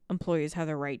employers have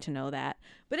the right to know that.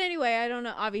 But anyway, I don't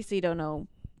know. Obviously, don't know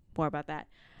more about that.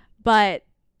 But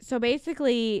so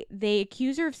basically, they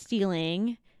accuse her of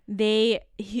stealing. They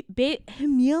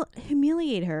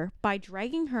humiliate her by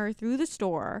dragging her through the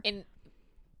store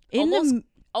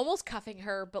almost cuffing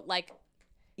her, but like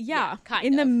kind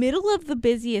in the middle of the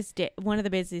busiest day, one of the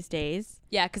busiest days.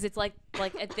 Yeah, because it's like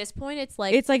at this point, it's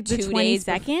like the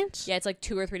 22nd. Yeah, it's like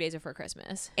 2 or 3 days before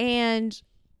Christmas, and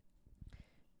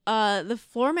the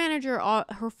floor manager,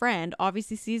 her friend,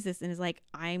 obviously sees this and is like,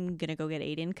 I'm gonna go get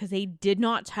Aiden, because they did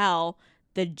not tell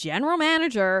the general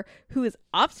manager, who is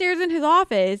upstairs in his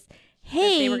office,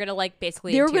 hey, they were gonna like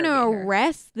basically they were gonna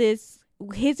arrest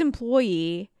his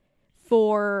employee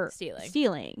for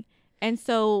stealing. And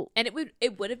so, and it would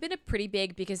have been a pretty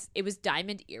big, because it was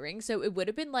diamond earrings, so it would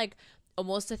have been like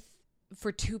almost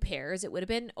for 2 pairs, it would have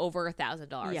been over $1,000.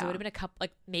 Yeah. It would have been a couple,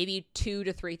 like maybe $2,000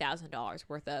 to $3,000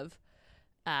 worth of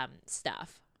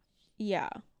stuff. Yeah.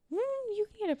 You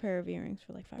can get a pair of earrings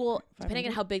for like depending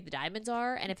on how big the diamonds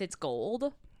are, and if it's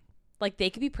gold, like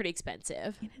they could be pretty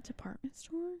expensive in a department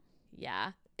store.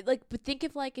 Yeah, like, but think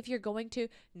of like if you're going to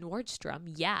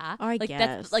Nordstrom. Yeah, I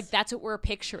guess that's what we're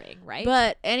picturing, right?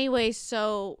 But anyway,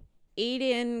 so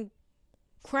Aiden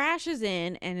crashes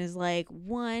in and is like,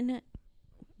 why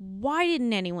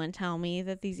didn't anyone tell me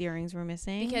that these earrings were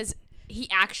missing? Because he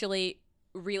actually,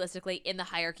 realistically, in the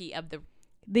hierarchy of the,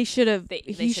 he should have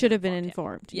been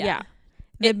informed. Yeah.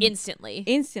 Instantly.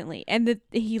 And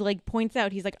he like points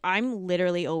out, he's like, I'm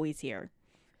literally always here.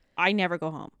 I never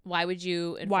go home. Why would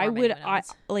you inform Why would anyone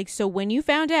else? so when you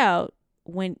found out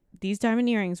when these diamond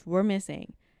earrings were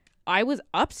missing, I was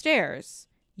upstairs.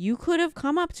 You could have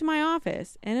come up to my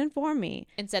office and informed me.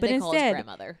 Instead, they call his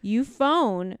grandmother. You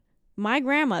phone my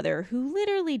grandmother, who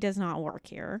literally does not work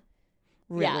here.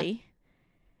 Really.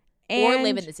 Yeah. Or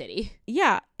live in the city.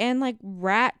 Yeah. And like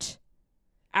rat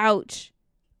out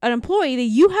an employee that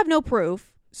you have no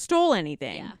proof stole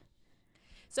anything. Yeah.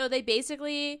 So they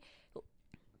basically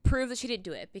prove that she didn't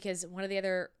do it, because one of the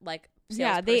other like they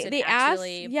asked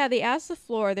the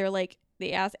floor,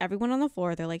 they asked everyone on the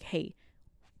floor, they're like, hey,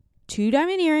 2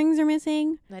 diamond earrings are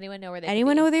missing. Does anyone know where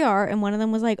they are? And one of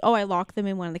them was like, oh, I locked them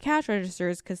in one of the cash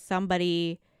registers because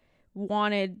somebody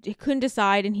he couldn't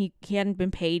decide, and he hadn't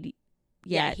been paid yet.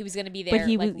 Yeah, he was going to be there,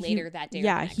 but later that day.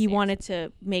 Yeah, he wanted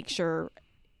to make sure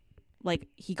like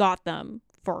he got them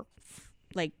for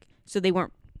like so they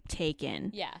weren't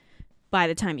taken. Yeah. By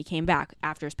the time he came back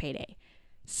after his payday.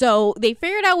 So they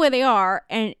figured out where they are,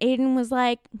 and Aiden was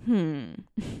like,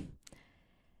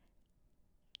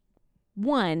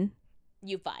 1,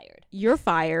 you're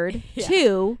fired. Yeah.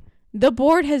 2, the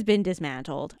board has been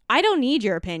dismantled. I don't need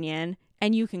your opinion,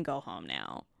 and you can go home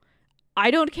now.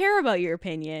 I don't care about your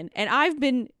opinion, and I've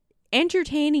been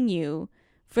entertaining you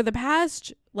for the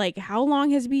past, like, how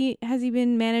long has he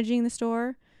been managing the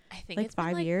store? I think like it's been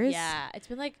 5 like, years. Yeah, it's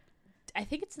been like, I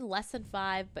think it's less than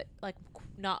 5, but like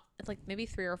not. It's like maybe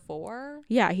 3 or 4.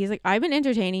 Yeah, he's like, I've been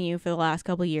entertaining you for the last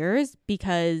couple years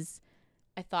because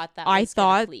I thought that was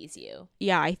gonna please you.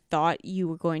 Yeah, I thought you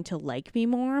were going to like me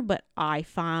more, but I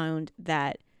found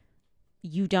that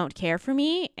you don't care for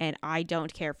me and I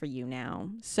don't care for you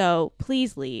now. So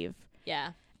please leave.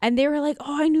 Yeah. And they were like,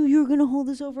 oh, I knew you were going to hold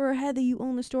this over our head that you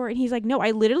own the store. And he's like, no,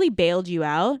 I literally bailed you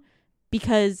out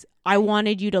because I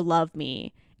wanted you to love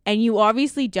me. And you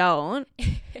obviously don't.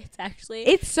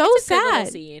 It's so sad.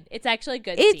 Good scene. It's actually a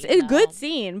good scene. It's a good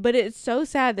scene, but it's so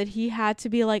sad that he had to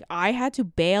be like, I had to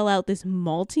bail out this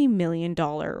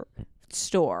multi-million-dollar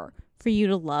store for you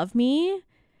to love me.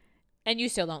 And you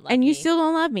still don't love me. And you still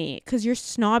don't love me because you're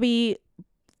snobby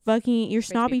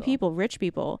people, rich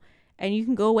people. And you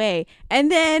can go away.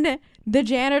 And then the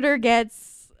janitor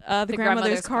gets the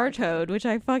grandmother's car towed, which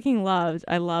I fucking loved.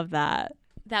 I love that.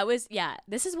 That was, yeah.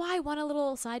 This is why I want a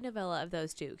little side novella of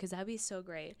those two, because that'd be so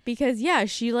great. Because, yeah,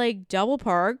 she like double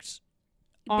parked.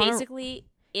 Basically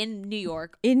in New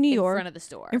York. In front of the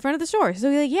store. In front of the store.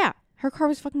 So, like, yeah, her car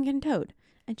was fucking getting towed.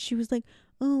 And she was like,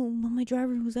 oh, well, my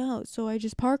driver was out, so I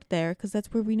just parked there because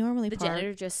that's where we normally park. The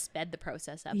janitor just sped the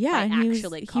process up. Yeah, by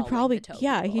actually calling the tow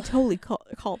people. He totally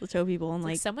called the tow people and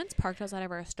like someone's parked outside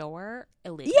of our store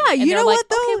illegally. Yeah, you know what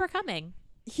though? Okay, we're coming.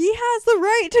 He has the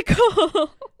right to call.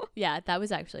 Yeah, that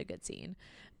was actually a good scene.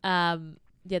 Yeah,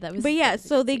 that was. But yeah,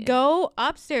 so they go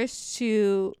upstairs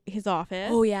to his office.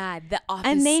 Oh yeah, the office.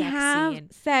 And they have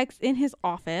sex in his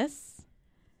office.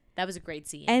 That was a great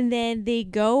scene. And then they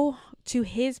go to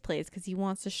his place because he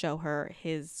wants to show her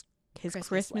his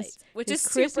Christmas lights, which is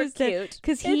Christmas super cute.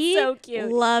 Because he so cute.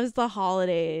 Loves the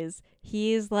holidays.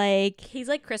 He's like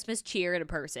Christmas cheer in a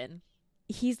person.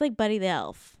 He's like Buddy the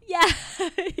Elf. Yeah.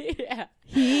 Yeah.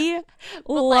 He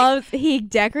loves he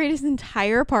decorated his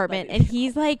entire apartment and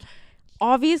he's like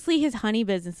obviously his honey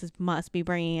businesses must be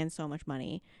bringing in so much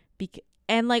money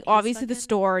and like obviously the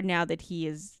store now that he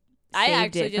is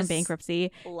saved it from bankruptcy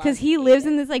because he lives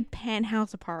in this like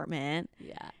penthouse apartment.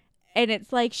 Yeah. And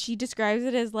it's like she describes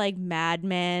it as like Mad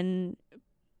Men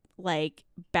like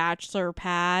bachelor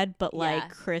pad but like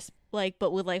crisp like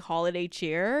but with like holiday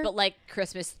cheer but like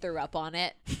Christmas threw up on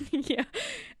it. Yeah.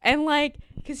 And like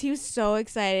because he was so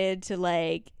excited to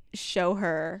like show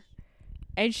her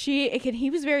and he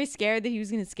was very scared that he was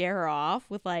gonna scare her off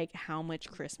with like how much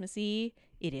Christmassy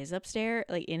it is upstairs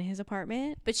like in his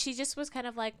apartment, but she just was kind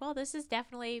of like, well, this is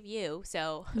definitely you,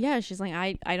 so yeah, she's like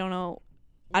I don't know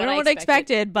what I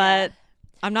expected but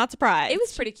I'm not surprised. It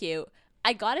was pretty cute.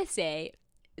 I gotta say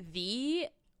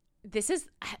this is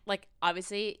like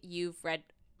obviously you've read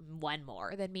one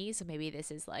more than me, so maybe this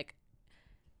is like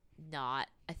not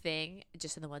a thing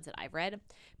just in the ones that I've read,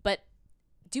 but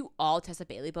do all Tessa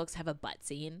Bailey books have a butt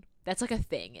scene? That's like a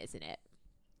thing, isn't it?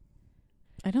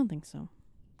 I don't think so.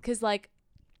 Because like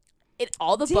in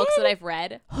all the books that I've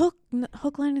read, Hook,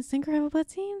 Line, and Sinker have a butt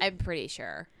scene? I'm pretty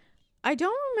sure. I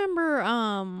don't remember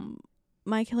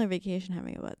My Killer Vacation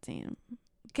having a butt scene.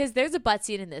 Because there's a butt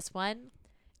scene in this one,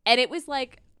 and it was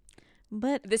like,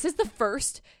 but this is the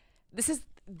first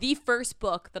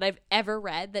book that I've ever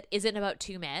read that isn't about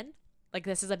two men. Like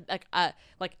this is a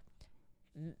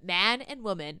man and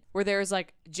woman where there's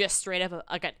like just straight up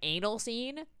like an anal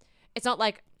scene. It's not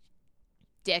like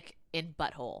dick in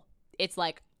butthole. It's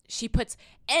like she puts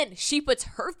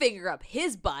her finger up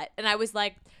his butt, and I was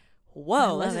like,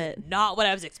 whoa, this is not what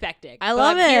I was expecting.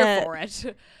 I'm here for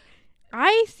it.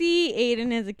 I see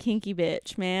Aiden as a kinky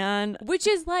bitch, man. Which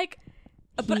is like,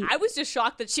 but I was just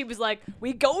shocked that she was like,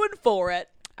 we going for it.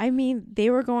 I mean, they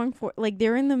were going for, like,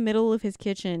 they're in the middle of his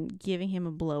kitchen giving him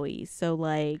a blowy. So,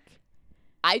 like.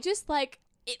 I just, like,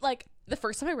 it, like, the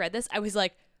first time I read this, I was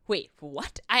like, wait,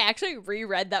 what? I actually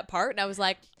reread that part, and I was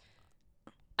like,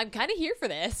 I'm kind of here for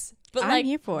this. But, I'm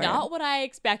here for not what I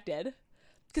expected.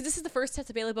 Because this is the first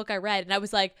Tessa Bailey book I read, and I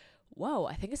was like, whoa,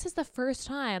 I think this is the first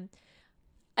time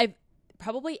I've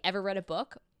probably ever read a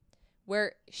book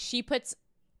where she puts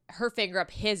her finger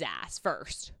up his ass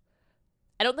first.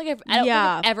 I don't think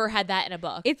I've ever had that in a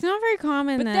book. It's not very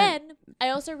common. But then I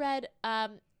also read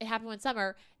It Happened One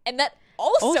Summer, and that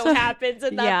also happens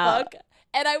in that book.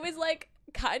 And I was like,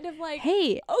 kind of like,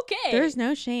 hey, okay, there's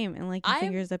no shame in like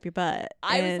fingers up your butt.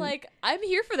 I was like, I'm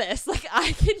here for this. Like,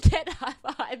 I can get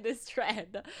behind this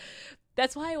trend.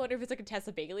 That's why I wonder if it's like a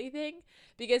Tessa Bailey thing,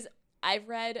 because I've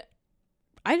read.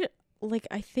 I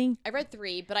read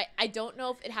 3, but I don't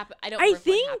know if it happened. I don't know if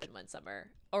it happened one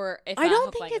summer, or if I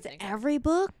don't think it's every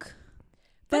book.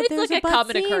 But it's like a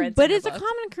common occurrence. But it's a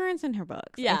common occurrence in her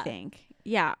books. Yeah. I think.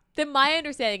 Yeah. Then my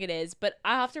understanding it is, but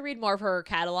I have to read more of her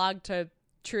catalog to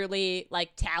truly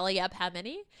like tally up how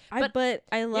many. But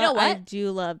I love. You know what? I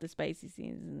do love the spicy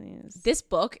scenes in these. This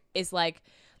book is like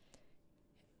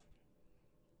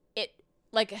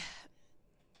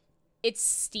it's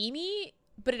steamy,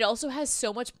 but it also has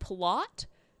so much plot.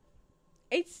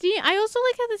 I also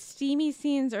like how the steamy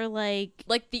scenes are like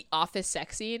the office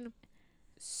sex scene.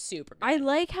 Super good. I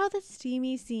like how the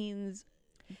steamy scenes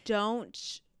don't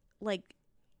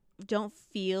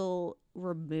feel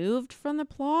removed from the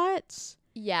plot.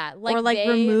 Yeah, or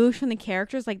removed from the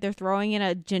characters, like they're throwing in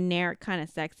a generic kind of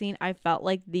sex scene. I felt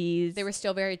like they were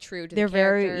still very true to the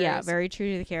characters. very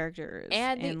true to the characters.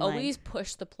 And they always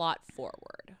push the plot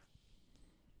forward.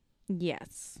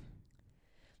 Yes.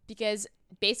 Because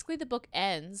basically the book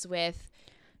ends with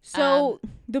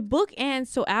the book ends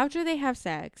so after they have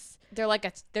sex, they're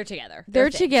together. They're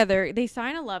together. They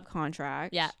sign a love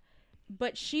contract. Yeah.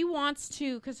 But she wants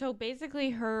to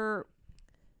basically her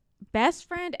best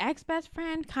friend, ex-best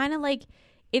friend, kind of like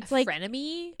it's like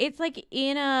frenemy. It's like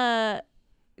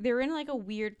they're in like a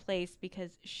weird place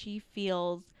because she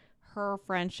feels her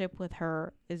friendship with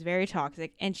her is very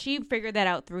toxic, and she figured that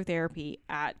out through therapy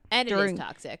it is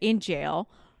toxic in jail.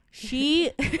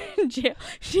 She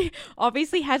she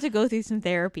obviously had to go through some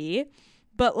therapy,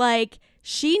 but like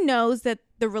she knows that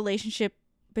the relationship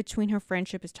between her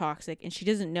friendship is toxic, and she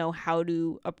doesn't know how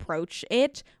to approach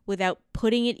it without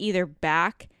putting it either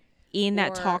back in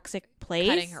that toxic place,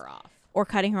 cutting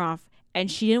her off. And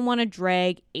she didn't want to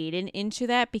drag Aiden into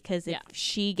that because if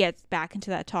she gets back into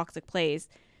that toxic place,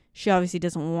 she obviously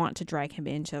doesn't want to drag him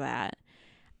into that.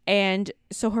 And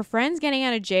so her friend's getting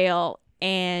out of jail,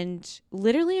 and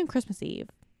literally on Christmas Eve,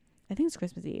 I think it's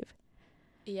Christmas Eve.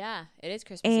 Yeah, it is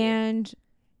Christmas Eve.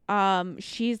 And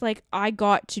she's like, I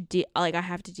have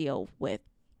to deal with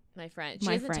my friend. She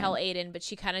doesn't tell Aiden, but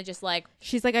she kind of just like,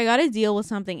 she's like, I got to deal with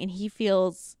something, and he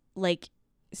feels like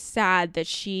sad that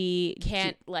she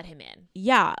can't let him in.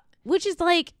 Yeah, which is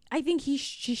like, I think she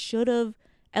should have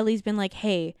at least been like,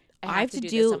 hey, I have to do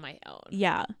this on my own.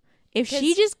 Yeah, if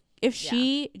she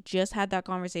just had that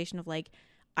conversation of like,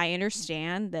 I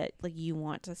understand that like you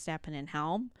want to step in and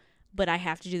help, but I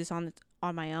have to do this on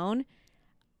my own,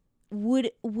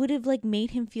 would have like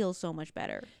made him feel so much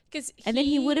better. And then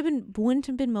he wouldn't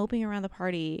have been moping around the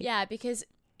party. Yeah, because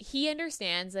he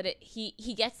understands that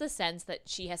he gets the sense that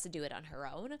she has to do it on her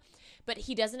own, but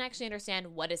he doesn't actually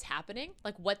understand what is happening,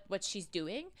 like what she's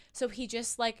doing. So he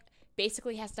just like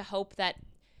basically has to hope that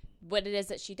what it is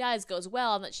that she does goes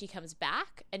well, and that she comes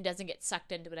back and doesn't get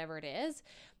sucked into whatever it is.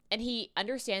 And he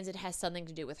understands it has something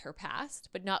to do with her past,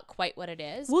 but not quite what it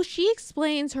is. Well, she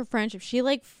explains her friendship. She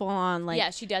like full on like,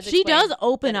 yeah, she does. She does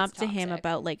open up to him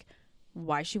about like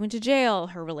why she went to jail,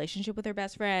 her relationship with her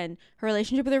best friend, her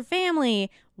relationship with her family,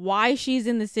 why she's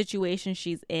in the situation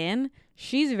she's in.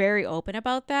 She's very open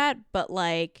about that, but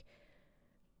like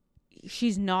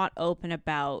she's not open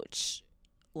about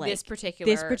like this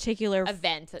particular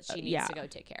event that she needs to go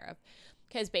take care of.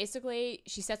 Because basically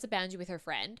she sets a boundary with her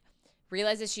friend,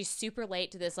 realizes she's super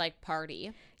late to this like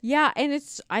party. Yeah, and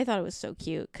I thought it was so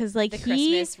cute because like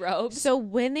Christmas robes. So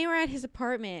when they were at his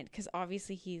apartment, because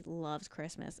obviously he loves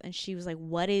Christmas, and she was like,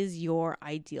 "What is your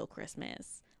ideal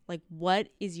Christmas? Like, what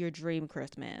is your dream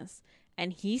Christmas?"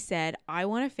 And he said, "I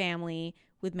want a family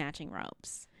with matching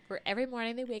robes." Where every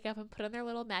morning they wake up and put on their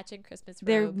little matching Christmas robes.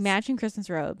 They're matching Christmas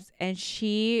robes, and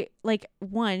she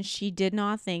she did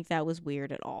not think that was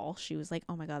weird at all. She was like,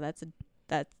 "Oh my god,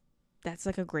 that's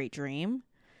like a great dream."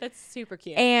 That's super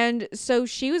cute. And so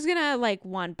she was gonna like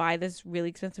buy this really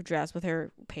expensive dress with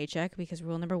her paycheck, because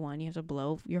rule number 1, you have to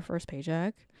blow your first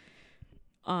paycheck.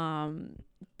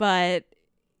 But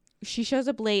she shows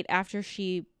up late after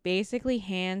she basically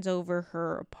hands over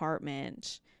her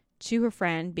apartment to her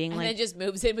friend, being and then just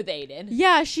moves in with Aiden.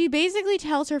 Yeah, she basically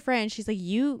tells her friend, she's like,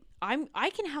 I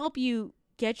can help you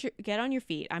get on your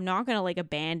feet. I'm not gonna like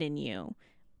abandon you,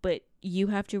 but you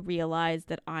have to realize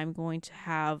that I'm going to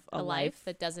have a life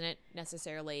that doesn't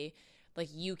necessarily, like,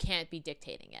 you can't be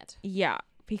dictating it. Yeah,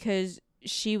 because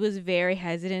she was very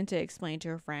hesitant to explain to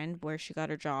her friend where she got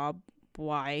her job,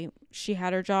 why she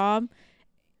had her job,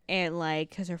 and like,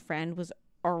 because her friend was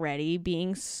already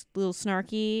being a little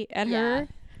snarky at her.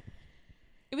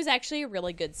 It was actually a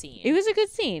really good scene. It was a good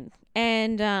scene.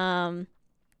 And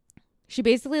she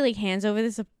basically like hands over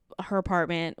her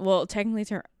apartment, well, technically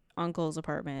it's her uncle's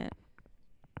apartment,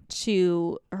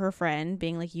 to her friend,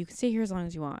 being like, you can stay here as long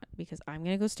as you want because I'm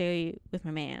gonna go stay with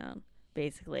my man,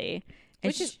 basically.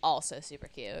 Which is also super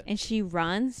cute. And she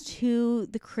runs to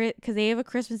because they have a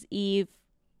Christmas Eve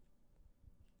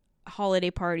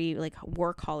holiday party, like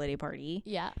work holiday party.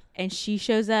 Yeah. And she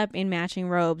shows up in matching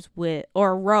robes a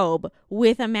robe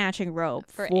with a matching robe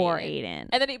for Aiden.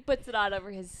 And then he puts it on over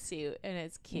his suit, and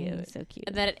it's cute. It's so cute.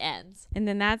 And then it ends. And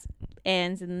then that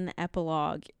ends, and then the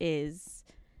epilogue is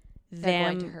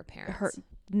them going to her parents.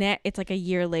 It's like a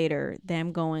year later,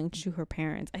 them going to her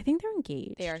parents. I think they're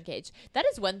engaged. They are engaged. That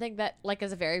is one thing that, like,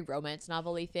 is a very romance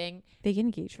novel-y thing. They get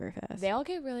engaged very fast. They all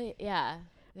get really, yeah.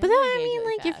 But then, I mean,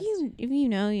 really like, fast. if you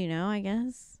know, you know, I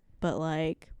guess. But,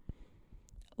 like,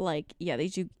 yeah, they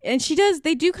do. And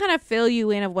they do kind of fill you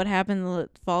in of what happened the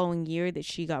following year, that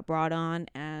she got brought on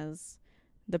as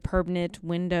the permanent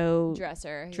window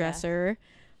dresser.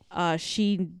 Yeah.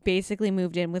 She basically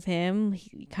moved in with him.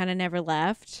 He kind of never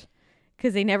left,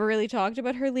 because they never really talked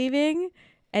about her leaving.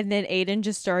 And then Aiden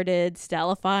just started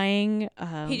stylifying.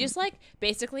 He just, like,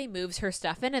 basically moves her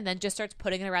stuff in and then just starts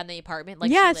putting it around the apartment.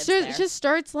 Like, yeah, just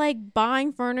starts, like,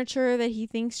 buying furniture that he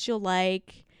thinks she'll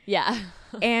like. Yeah.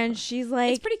 And she's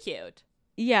like... It's pretty cute.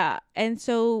 Yeah. And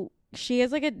so she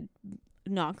has, like, a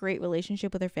not great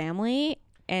relationship with her family.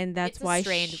 And that's why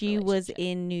she was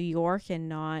in New York and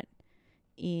not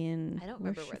in... I don't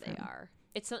remember where they are.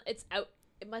 It's out...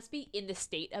 It must be in the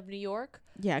state of New York.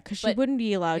 Yeah, because she wouldn't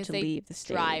be allowed to leave the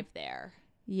state. Drive there.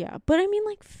 Yeah, but I mean,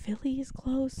 like, Philly is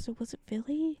close. So was it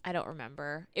Philly? I don't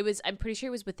remember. I'm pretty sure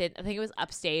it was within. I think it was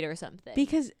upstate or something.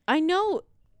 Because I know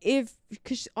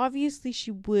because obviously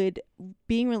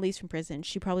being released from prison,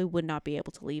 she probably would not be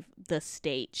able to leave the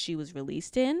state she was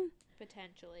released in.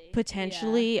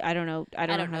 Potentially, yeah. I don't know. I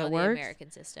don't know how it works. The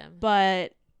American system,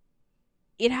 but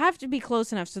it'd have to be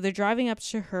close enough. So they're driving up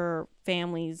to her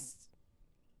family's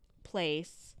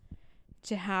place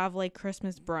to have, like,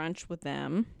 Christmas brunch with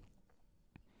them,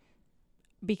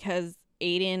 because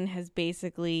Aiden has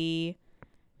basically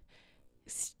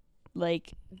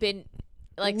been,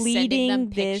 like, sending them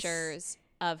pictures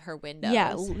of her windows.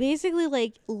 Yeah, basically,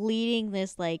 like, leading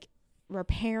this, like,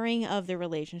 repairing of the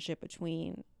relationship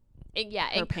between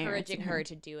encouraging her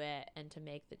to do it and to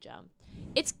make the jump.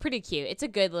 It's pretty cute. It's a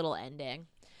good little ending.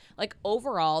 Like,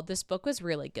 overall, this book was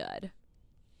really good.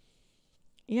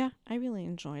 Yeah, I really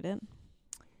enjoyed it.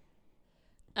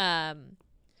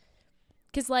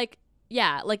 'Cause, like,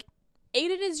 yeah, like,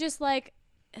 Aiden is just, like,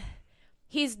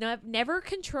 he's never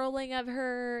controlling of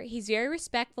her. He's very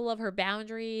respectful of her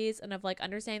boundaries and of, like,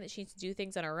 understanding that she needs to do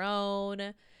things on her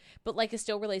own, but, like, is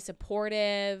still really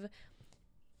supportive.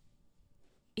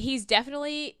 He's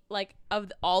definitely, like, of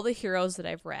all the heroes that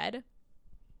I've read,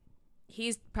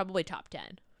 he's probably top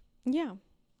 10. Yeah,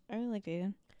 I really liked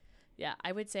Aiden. Yeah,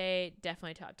 I would say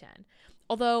definitely top 10.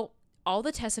 Although, all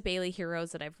the Tessa Bailey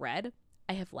heroes that I've read,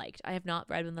 I have liked. I have not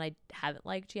read one that I haven't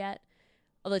liked yet.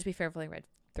 Although, to be fair, I've only read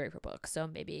 3 of her books. So,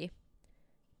 maybe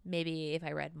if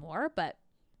I read more. But,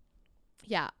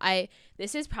 yeah,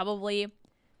 this is probably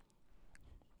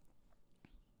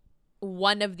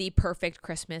one of the perfect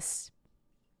Christmas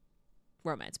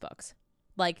romance books.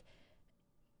 Like...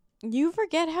 You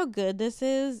forget how good this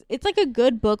is. It's, like, a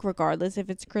good book regardless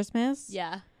if it's Christmas.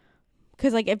 Yeah.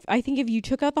 Because, like, I think if you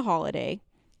took out the holiday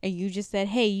and you just said,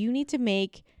 hey, you need to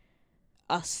make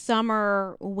a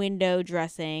summer window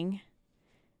dressing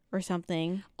or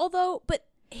something. Although, but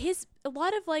a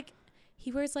lot of, like,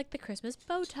 he wears, like, the Christmas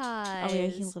bow ties. Oh, yeah,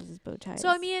 he loves his bow ties. So,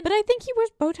 I mean. But I think he wears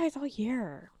bow ties all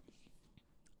year.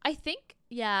 I think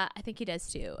he does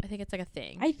too. I think it's, like, a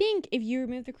thing. I think if you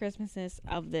remove the Christmasness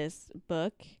of this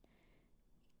book,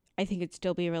 I think it'd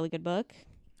still be a really good book.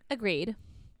 Agreed.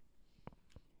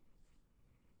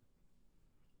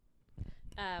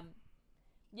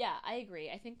 Yeah, I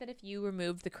agree. I think that if you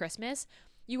removed the Christmas,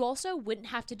 you also wouldn't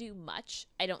have to do much,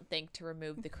 I don't think, to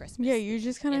remove the Christmas. Yeah, you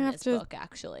just kind of have to book,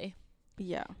 actually.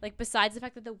 Yeah. Like, besides the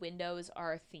fact that the windows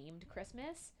are themed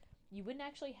Christmas, you wouldn't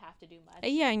actually have to do much.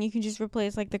 Yeah, and you can just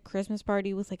replace, like, the Christmas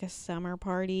party with, like, a summer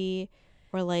party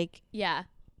or, like, yeah,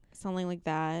 something like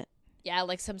that. Yeah,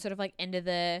 like some sort of, like, end of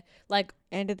the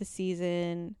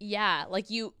season. Yeah,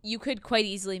 like you could quite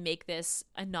easily make this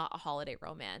not a holiday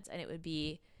romance, and it would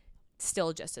be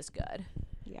still just as good.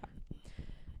 Yeah.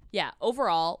 Yeah,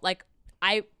 overall, like,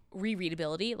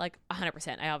 rereadability, like,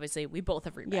 100%. We both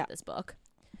have reread this book.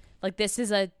 Like, this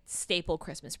is a staple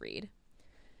Christmas read.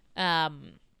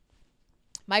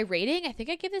 My rating, I think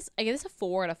I give this a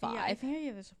 4 out of 5. Yeah, I think I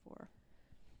give this a 4.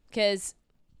 Because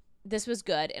this was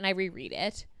good, and I reread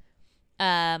it.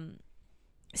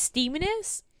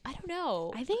 Steaminess, I don't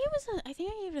know. I think I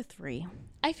gave it a 3.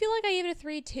 I feel like I gave it a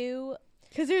 3 too.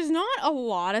 Because there's not a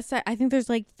lot of I think there's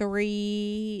like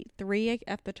three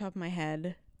at the top of my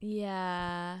head.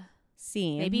 Yeah.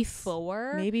 Scenes. Maybe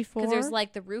 4. Because there's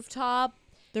like the rooftop.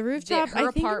 Her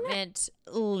apartment.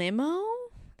 Limo?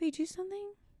 They do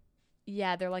something?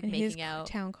 Yeah, they're like in making his out.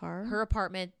 town car. Her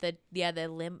apartment,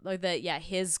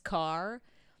 his car,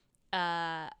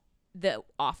 the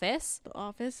office,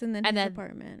 and then his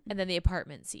apartment, and then the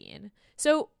apartment scene.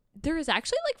 So there is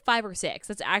actually like 5 or 6.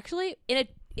 That's actually in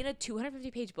a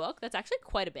 250-page book. That's actually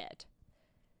quite a bit.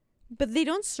 But they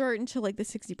don't start until like the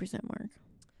 60% mark.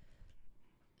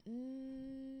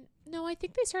 No, I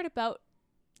think they start about.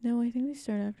 No, I think they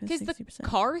start after 60%. Because the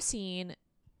car scene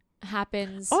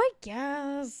happens. Oh, I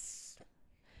guess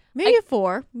maybe a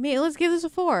 4. Let's give this a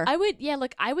 4. I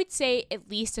would say at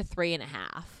least a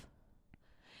 3.5.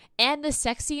 And the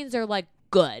sex scenes are like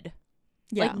good.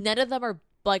 Yeah. Like none of them are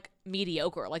like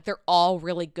mediocre. Like they're all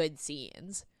really good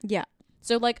scenes. Yeah.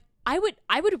 So like I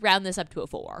would round this up to a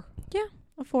 4. Yeah,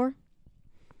 a 4.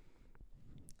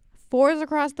 4s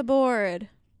across the board.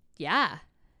 Yeah.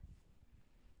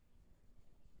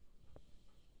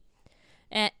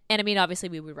 And I mean, obviously,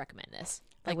 we would recommend this.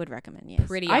 Like, I would recommend, yes.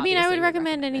 Pretty. I mean, I would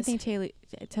recommend anything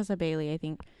Tessa Bailey. I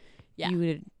think. Yeah. You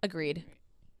would. Agreed.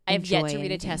 I have yet to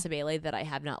read a Tessa Bailey that I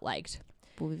have not liked.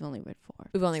 Well, we've only read 4.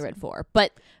 We've only read 4,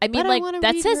 but I mean, like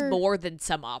that says more than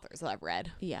some authors that I've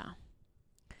read. Yeah.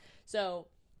 So,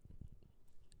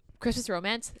 Christmas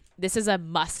romance. This is a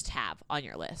must-have on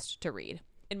your list to read,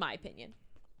 in my opinion.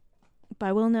 But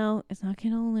I will know it's not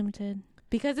Kindle Unlimited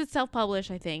because it's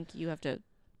self-published. I think you have to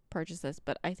purchase this,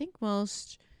 but I think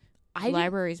most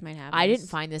libraries might have. I didn't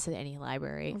find this at any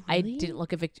library. Oh, really? I didn't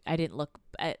look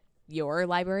at your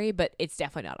library, but it's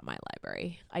definitely not at my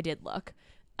library. I did look,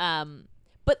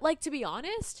 but like to be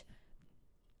honest,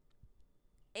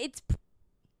 it's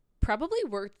probably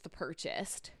worth the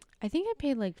purchase. I think I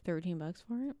paid like $13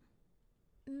 for it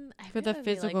for the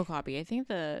physical copy. I think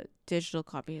the digital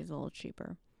copy is a little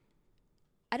cheaper.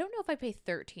 I don't know if I pay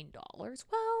 $13.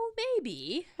 Well,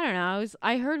 maybe. I don't know.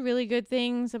 I heard really good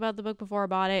things about the book before I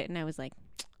bought it, and I was like,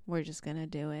 we're just gonna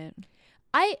do it.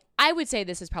 I would say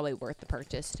this is probably worth the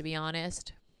purchase, to be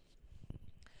honest.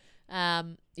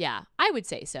 Yeah, I would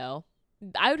say so.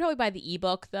 I would probably buy the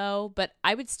ebook though, but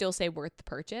I would still say worth the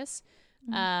purchase.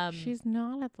 She's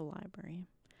not at the library.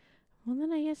 Well,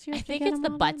 then I guess you. I think it's the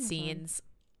butt scenes.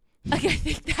 Like I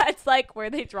think that's like where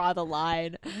they draw the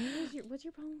line. What's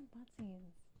your problem with butt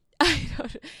scenes?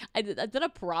 That's not a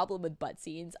problem with butt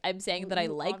scenes. I'm saying that I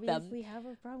like them, have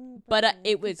a problem with but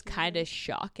it was kind of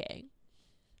shocking.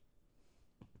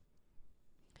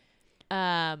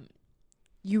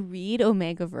 You read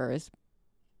Omegaverse,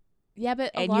 yeah,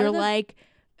 but and you're like,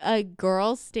 a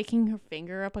girl sticking her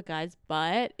finger up a guy's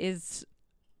butt is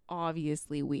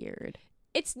obviously weird.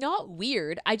 It's not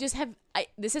weird.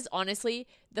 This is honestly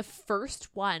the first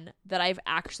one that I've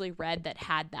actually read that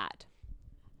had that.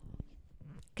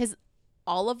 Because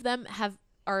all of them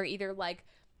are either like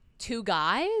 2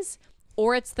 guys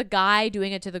or it's the guy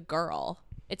doing it to the girl.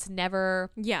 It's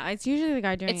never. Yeah, it's usually the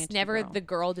guy doing it to the girl. It's never the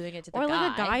girl doing it to the guy. Or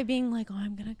like a guy being like, oh,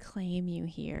 I'm going to claim you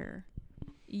here.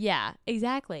 Yeah,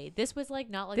 exactly. This was like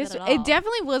not like that at all. It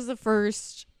definitely was the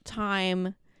first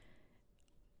time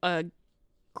a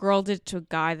girl did it to a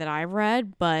guy that I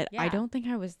read, but I don't think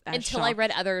I was that until shocked. I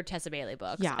read other Tessa Bailey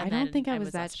books. Yeah, I don't think I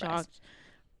was that shocked.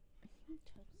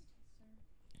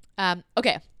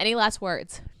 Okay. Any last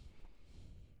words?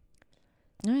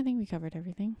 No, I think we covered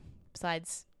everything.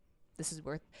 Besides, this is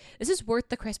worth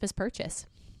the Christmas purchase.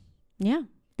 Yeah,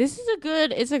 it's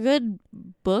a good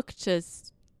book to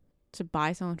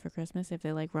buy someone for Christmas if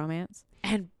they like romance.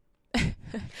 And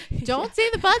don't say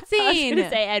the butt scene. I was gonna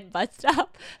say and butt stuff.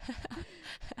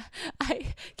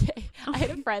 I had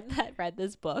a friend that read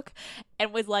this book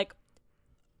and was like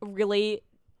really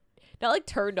not like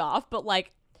turned off, but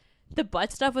like the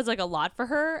butt stuff was like a lot for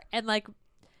her, and like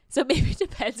so maybe it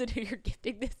depends on who you're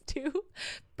gifting this to,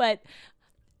 but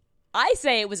I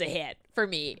say it was a hit for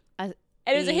me. And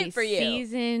it was a hit for you.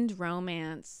 Seasoned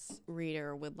romance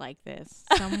reader would like this.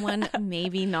 Someone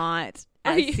maybe not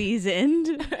as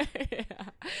seasoned. Yeah.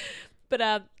 But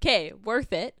okay,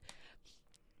 worth it.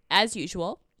 As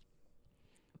usual,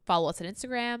 follow us on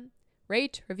Instagram,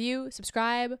 rate, review,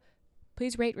 subscribe.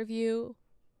 Please rate, review.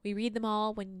 We read them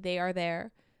all when they are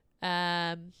there.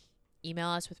 Email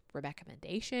us with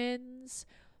recommendations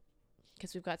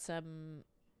because we've got some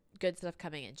good stuff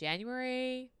coming in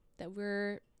January that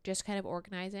we're just kind of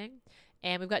organizing,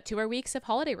 and we've got 2 more weeks of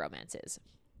holiday romances,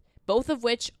 both of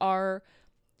which are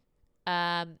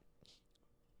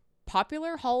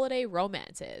popular holiday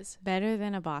romances. Better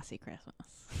than a bossy Christmas.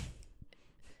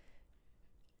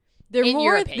 They're in more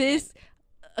your opinion. this.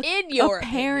 In your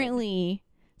apparently, opinion.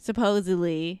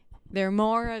 Supposedly, they're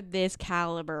more of this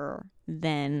caliber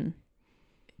than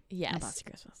a bossy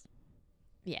Christmas.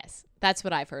 Yes, that's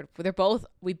what I've heard.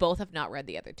 We both have not read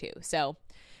the other 2, so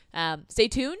stay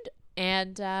tuned,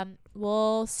 And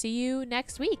we'll see you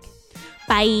next week.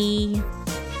 Bye.